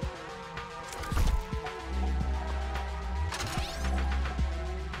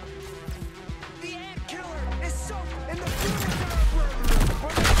 The ant killer is soaked in the fluid of our brethren, or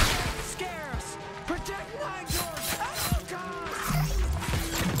they can't scare us. Protect Nine Torg at all costs.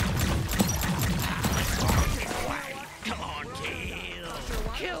 Come on, kill.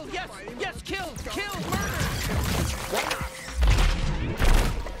 Kill, yes, yes, kill, murder.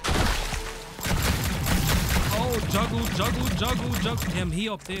 Oh, juggle. Damn, he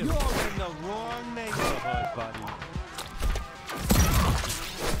up there. You're in the wrong neighborhood, buddy.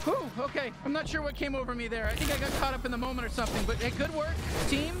 Whew, okay, I'm not sure what came over me there. I think I got caught up in the moment or something, but hey, good work,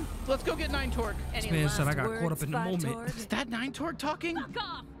 team. Let's go get Nine Torg. This man said I got caught up in the moment. Is that Nine Torg talking? Fuck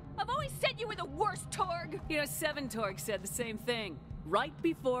off! I've always said you were the worst Torg! You know, 7 Torg said the same thing. Right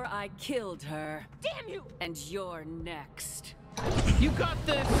before I killed her. Damn you! And you're next. You got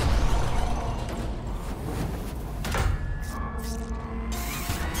this!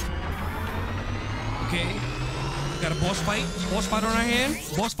 Okay. Got a boss fight. Boss fight on our hand.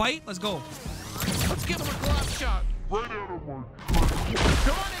 Boss fight. Let's go. Let's give him a glove shot. Right out of my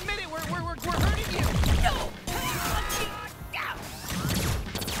Go on, admit it. We're hurting you. No.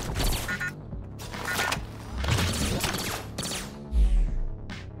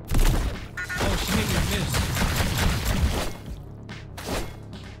 Oh, she made me miss.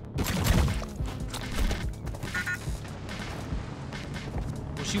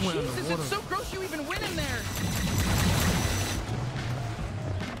 Oh, she went Jesus, underwater. it's so gross you even went in there.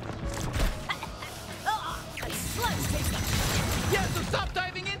 Yeah, so stop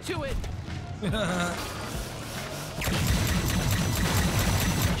diving into it.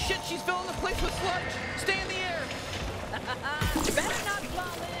 Shit, she's filling the place with sludge. Stay in the air. Better not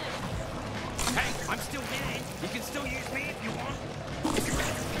fall in. Hey, I'm still here. You can still use me if you want.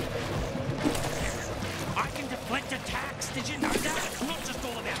 I can deflect attacks. Did you know that? I'm not just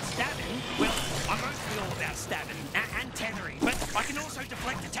all about stabbing. Well, I'm mostly all about stabbing and tethering, but I can also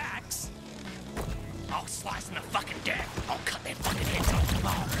deflect attacks. I'll slice in the fucking deck. I'll cut their fucking heads off.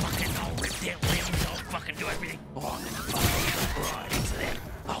 I'll rip their limbs. I'll fucking do everything. Oh, I'm gonna fucking cut right into them.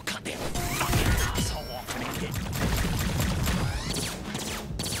 I'll cut their fucking asshole off and eat it.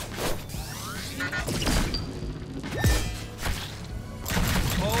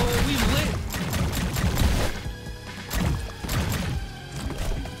 Oh, we lit.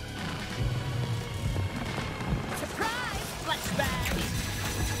 Surprise! Flashback!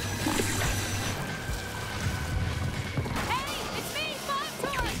 Hey, it's me,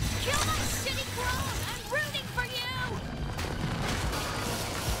 Montour! Kill my shitty clone! I'm rooting for you!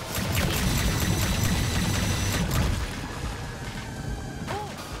 Oh,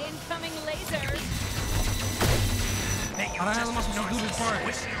 incoming lasers! How the hell am I supposed to do this part?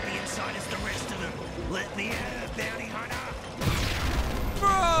 Wishing on the inside is the rest of them. Let me out, bounty hunter!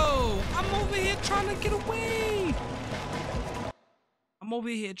 Bro, I'm over here trying to get away. I'm over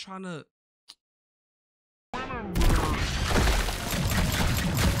here trying to.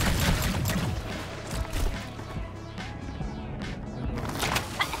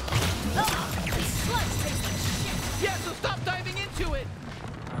 Yeah, so stop diving into it.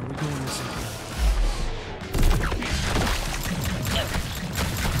 Alright, we're doing this again.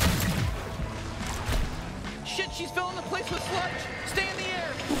 Shit, she's filling the place with sludge. Stay in the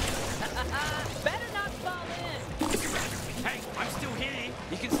air. Better not fall in. Hey, I'm still here.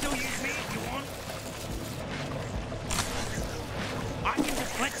 You can still use me if you want. I can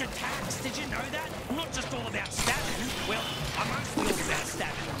deflect attacks. Did you know that? I'm not just all about stabbing. Well, I'm mostly all about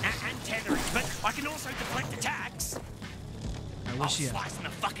stabbing and tethering, but I can also deflect attacks. I'll slice in the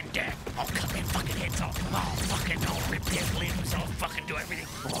fucking deck. I'll cut their fucking heads off. I'll rip their limbs. I'll fucking do everything.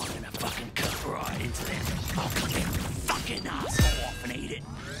 Oh, I'm gonna fucking cut right into them. I'll cut their fucking asshole off and eat it.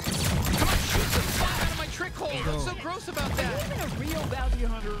 Come on, shoot some fire out of my trick hole. What's so gross about that? Are you even a real bounty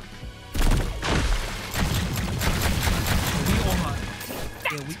hunter? We on her.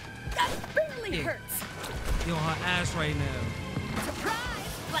 Yeah, That barely hurts. we on her ass right now. Surprise!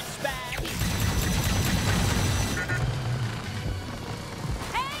 Flashback!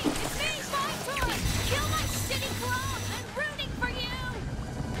 Hey, it's me, Montour! Kill my shitty clone! I'm rooting for you!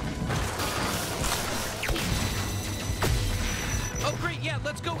 Oh, great, yeah,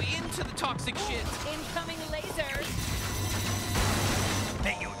 let's go into the toxic shit. Incoming lasers!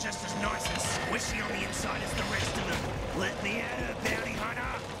 Bet you're just as nice and squishy on the inside as the rest of them. Let me out, bounty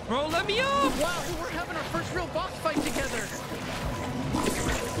hunter! Bro, let me up! Wow, we're having our first real boss fight together.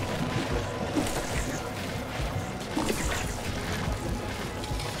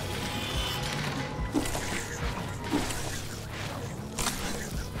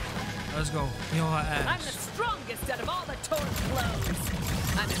 Let's go. We on her I'm ass. the strongest out of all the Torg clones!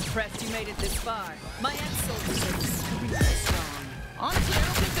 I'm impressed you made it this far. My ex-soldiers are extremely strong. Honestly, I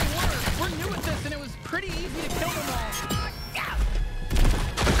don't think they were. We're new at this, and it was pretty easy to kill them all.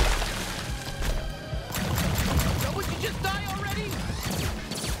 Oh, would you just die already?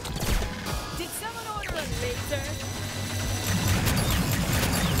 Did someone order a laser?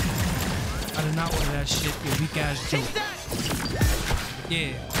 I did not order that shit, you weak ass joke. Take that!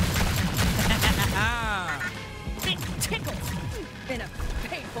 Yeah. It tickles! In a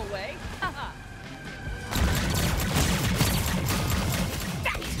painful way. Haha.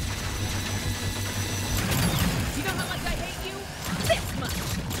 You know how much I hate you? This much!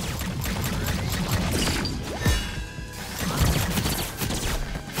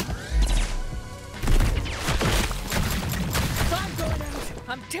 I'm going out!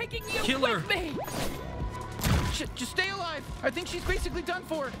 I'm taking you Killer. with me! Shit, just stay alive. I think she's basically done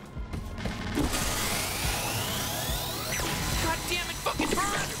for. God damn it, fucking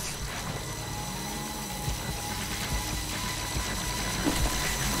burn!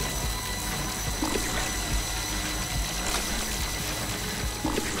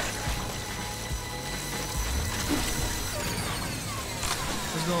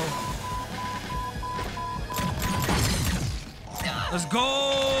 Let's go. Let's go.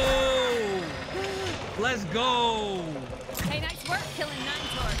 Let's go. Hey, nice work killing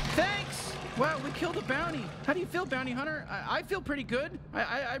Nine-Torg. Thanks! Wow, we killed a bounty. How do you feel, bounty hunter? I feel pretty good.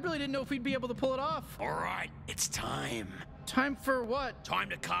 I really didn't know if we'd be able to pull it off. All right, it's time. Time for what? Time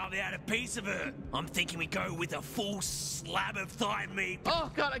to carve out a piece of her. I'm thinking we go with a full slab of thigh meat. Oh,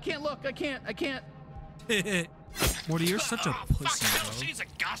 God, I can't look. I can't. Morty, you're such a pussy, bro. She's a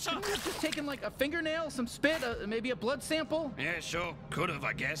gusher. Couldn't you have just taken like a fingernail, some spit, maybe a blood sample? Yeah, sure. Could have,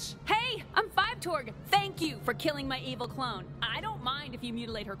 I guess. Hey, I'm 5 Torg. Thank you for killing my evil clone. I don't mind if you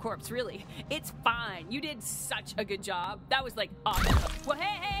mutilate her corpse, really. It's fine. You did such a good job. That was like awesome. Well,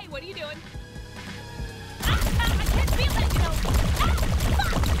 hey, what are you doing? I can't feel that, you know.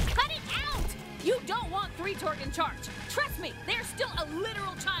 Fuck! Cut it out! You don't want 3 Torg in charge. Trust me, they're still a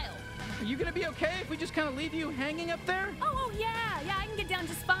literal child. Are you gonna be okay if we just kind of leave you hanging up there? Oh, yeah, I can get down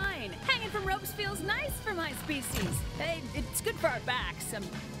just fine. Hanging from ropes feels nice for my species. Hey, it's good for our backs. I'm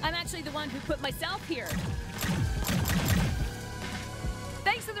actually the one who put myself here.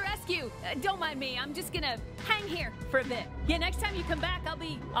 Thanks for the rescue. Don't mind me. I'm just gonna hang here for a bit. Yeah, next time you come back, I'll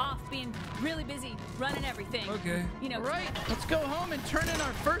be off being really busy running everything. Okay. You know. Right. Let's go home and turn in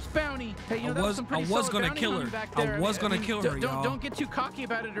our first bounty. Hey, you know, that was some pretty I was solid gonna bounty kill hunting her. back there. I was gonna kill her, y'all. Don't get too cocky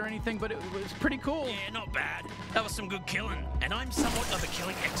about it or anything, but it was pretty cool. Yeah, not bad. That was some good killing. And I'm somewhat of a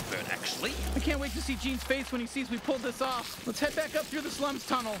killing expert, actually. I can't wait to see Gene's face when he sees we pulled this off. Let's head back up through the slums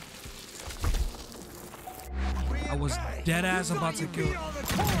tunnel. I was dead ass about to kill. I don't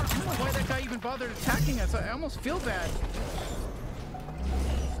know why that guy even bothered attacking us. I almost feel bad.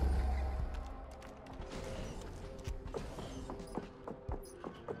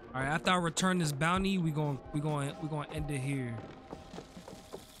 All right, after I return this bounty, we gonna end it here.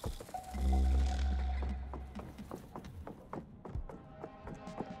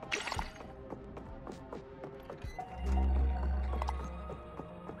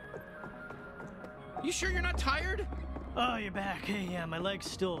 You sure you're not tired? Oh, you're back. Hey, yeah, my leg's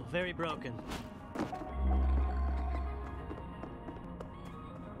still very broken.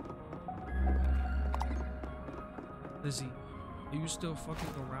 Lizzie, are you still fucking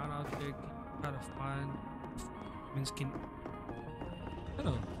around out there? Try to find Minskin. Shut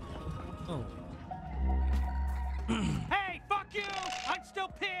up. Oh. Hey, fuck you! I'm still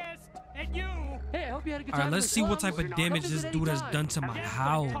pissed at you! Hey, I hope you had a good All time. right, let's see what type of damage this dude has done to my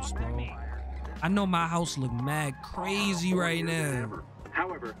house, bro. I know my house look mad crazy right now.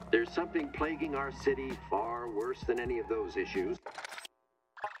 However, there's something plaguing our city far worse than any of those issues.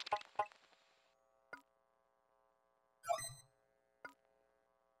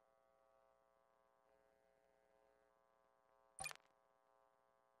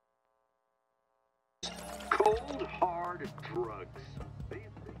 Cold, hard drugs.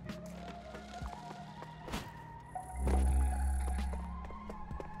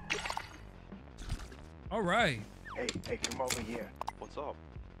 All right. Hey, come over here. What's up?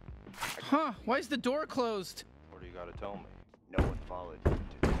 Huh? Why is the door closed? What do you gotta tell me? No one followed you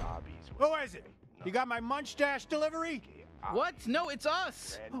to the hobbies. Who is it? You got my Munch Dash delivery? What? No, it's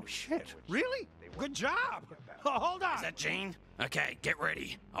us. Oh, shit. Really? Good job. Oh, hold on. Is that Gene? Okay, get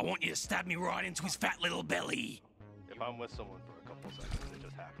ready. I want you to stab me right into his fat little belly. If I'm with someone for a couple seconds, it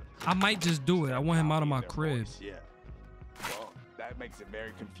just happens. I might just do it. I want him out of my crib. Yeah. Well, that makes it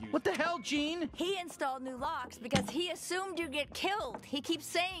very confusing. What the hell, Gene? He installed new locks because he assumed you get killed. He keeps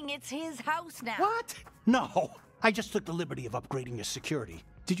saying it's his house now. What? No. I just took the liberty of upgrading your security.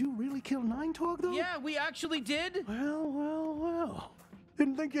 Did you really kill 9 Torg, though? Yeah, we actually did. Well.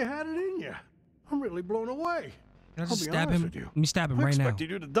 Didn't think you had it in you. I'm really blown away. Can I I'll just be stab honest him? with you. Let me stab him I right now. expected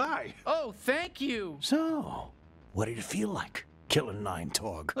you to die. Oh, thank you. So, what did it feel like, killing 9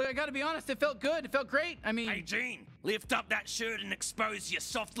 Torg? Look, I gotta be honest, it felt good. It felt great. I mean... Hey, Gene, lift up that shirt and expose your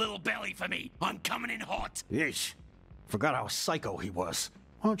soft little belly for me. I'm coming in hot. Yeesh. Forgot how psycho he was.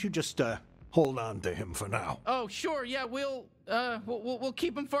 Why don't you just, hold on to him for now? Oh, sure, yeah, we'll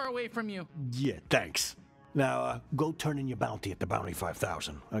keep him far away from you. Yeah, thanks. Now, go turn in your bounty at the Bounty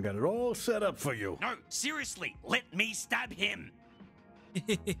 5000. I got it all set up for you. No, seriously, let me stab him.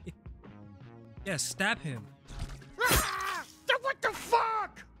 Yeah, stab him. Ah! What the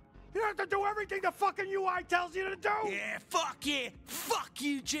fuck? You have to do everything the fucking UI tells you to do? Yeah, fuck yeah. Fuck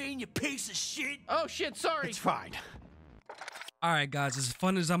you, Gene, you piece of shit. Oh, shit, sorry. It's fine. All right, guys, as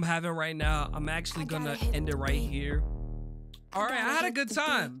fun as I'm having right now, I'm actually gonna end it right here. All right, I had a good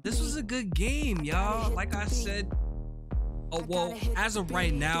time. This was a good game, y'all. Like I said, oh, well, as of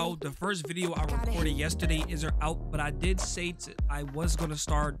right now, the first video I recorded yesterday isn't out, but I did say I was gonna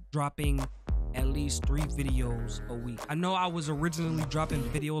start dropping at least 3 videos a week. I know I was originally dropping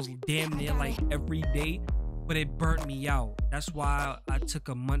videos damn near like every day, but it burnt me out. That's why I took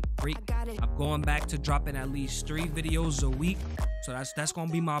a month break. I'm going back to dropping at least 3 videos a week. So that's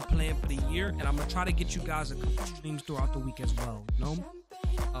gonna be my plan for the year, and I'm gonna try to get you guys a couple streams throughout the week as well. You know,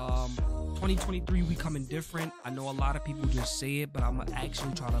 2023 we coming different. I know a lot of people just say it, but I'm gonna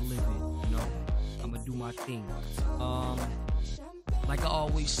actually try to live it. You know, I'm gonna do my thing. Like I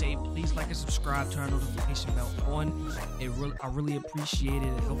always say, please like and subscribe, turn notification bell on. I really appreciate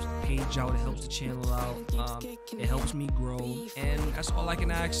it. It helps the page out, it helps the channel out, it helps me grow, and that's all I can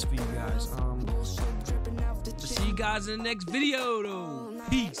ask for you guys. See you guys in the next video though.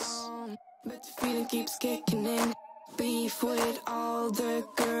 Peace. But the feeling keeps kicking in. Beef with all the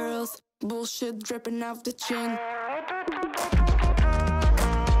girls. Bullshit dripping off the chin.